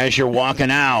 as you're walking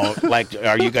out, like,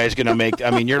 are you guys going to make? I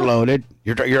mean, you're loaded.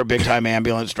 You're a big time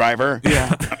ambulance driver.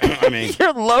 Yeah. I mean,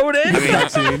 you're loaded.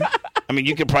 I mean,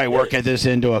 you could probably work this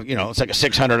into it's like a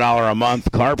 $600 a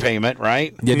month car payment,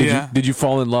 right? Yeah. Did you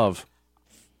fall in love?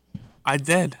 I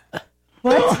did.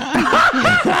 What?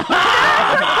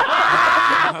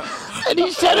 And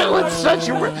he said it with such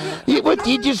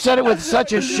he just said it with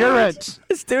such assurance.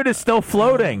 This dude is still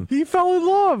floating. He fell in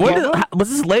love.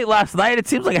 Was this late last night? It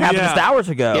seems like it happened just hours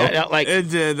ago. Yeah, like it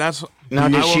did. That's now.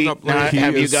 Have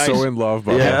you guys so in love?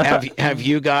 Bro. Yeah. Have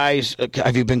you guys?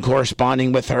 Have you been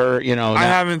corresponding with her? I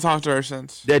haven't talked to her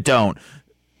since. They don't.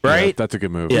 Right? Yeah, that's a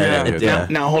good move. Yeah.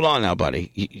 Now hold on, now,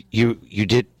 buddy. You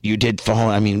did fall.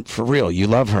 I mean, for real, you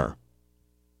love her.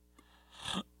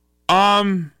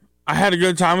 I had a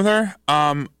good time with her.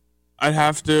 I'd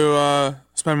have to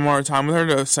spend more time with her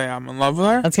to say I'm in love with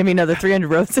her. That's gonna be another 300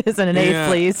 roses and an eighth,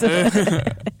 please.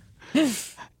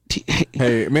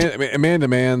 Hey,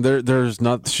 man, there's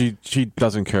not. She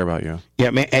doesn't care about you. Yeah,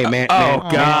 man. Hey, man. Oh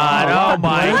God! Oh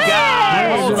my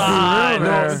God! Hold on,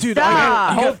 no, dude.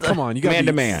 Come on, you got man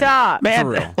to man. Stop, man.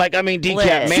 For real. Like I mean,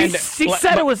 D-Kap, man. She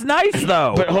said it was nice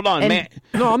though. But hold on, man.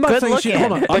 No, I'm not saying she.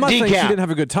 Hold on. I'm not saying she D-Kap, didn't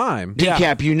have a good time.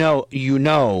 D-Kap, you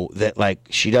know that like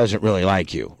she doesn't really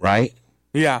like you, right?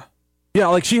 Yeah. Yeah,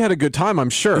 like she had a good time, I'm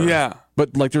sure. Yeah.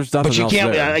 But like, there's nothing else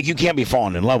there. Like you can't be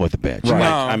falling in love with a bitch. Right. Like,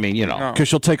 No, I mean, because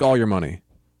she'll take all your money.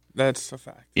 That's a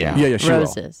fact. Yeah. Yeah, she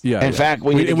Roses. will. Yeah. In fact,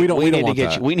 we need to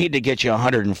get you. We need to get you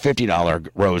 $150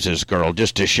 roses, girl,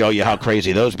 just to show you how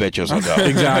crazy those bitches will go.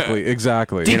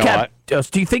 Exactly. You know what?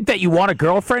 Do you think that you want a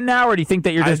girlfriend now, or do you think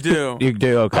that you're just? I do. You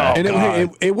do. Okay. Oh,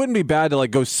 and it wouldn't be bad to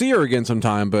like go see her again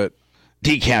sometime, but.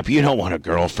 D-Kap, you don't want a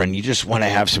girlfriend. You just want to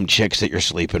have some chicks that you're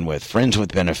sleeping with, friends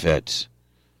with benefits.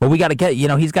 Well, we got to get.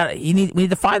 We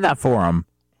need to find that for him.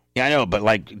 Yeah, I know, but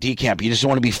like D-Kap, you just don't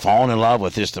want to be falling in love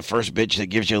with just the first bitch that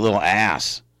gives you a little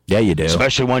ass. Yeah, you do.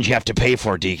 Especially ones you have to pay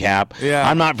for, D-Kap. Yeah.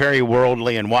 I'm not very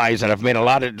worldly and wise, and I've made a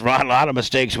lot of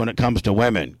mistakes when it comes to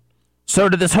women. So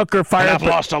did this hooker fire? And up I've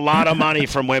lost a lot of money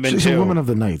from women She's too. a woman of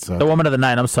the night, so. The woman of the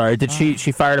night. I'm sorry. Did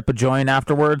she fired up a joint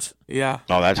afterwards? Yeah.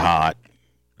 Oh, that's hot.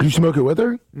 You smoke it with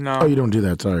her? No. Oh, you don't do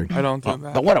that. Sorry. I don't do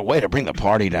that. But what a way to bring the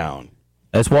party down.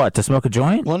 As what? To smoke a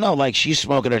joint? Well, no, like she's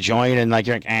smoking a joint and like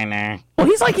you're like, nah. Well,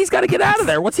 he's got to get out of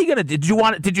there. What's he gonna? Did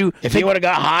you? If he would have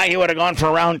got high, he would have gone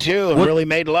for round 2 and really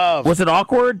made love. Was it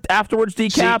awkward afterwards,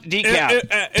 D-Kap? D-Kap.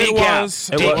 It was.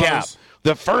 D-Kap.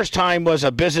 The first time was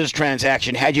a business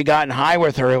transaction. Had you gotten high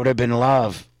with her, it would have been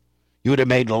love. You would have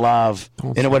made love,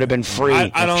 and it would have been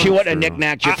free. She wouldn't have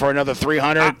knick-knacked you for another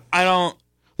 300. I don't.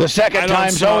 The second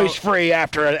time's always free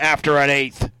after an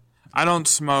eighth. I don't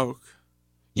smoke.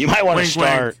 You might want to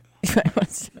start.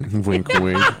 Wink,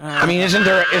 wink. I mean, isn't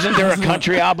there a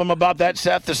country album about that,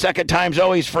 Seth? The second time's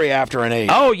always free after an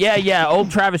eighth. Oh yeah, old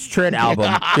Travis Tritt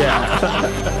album.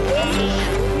 Yeah.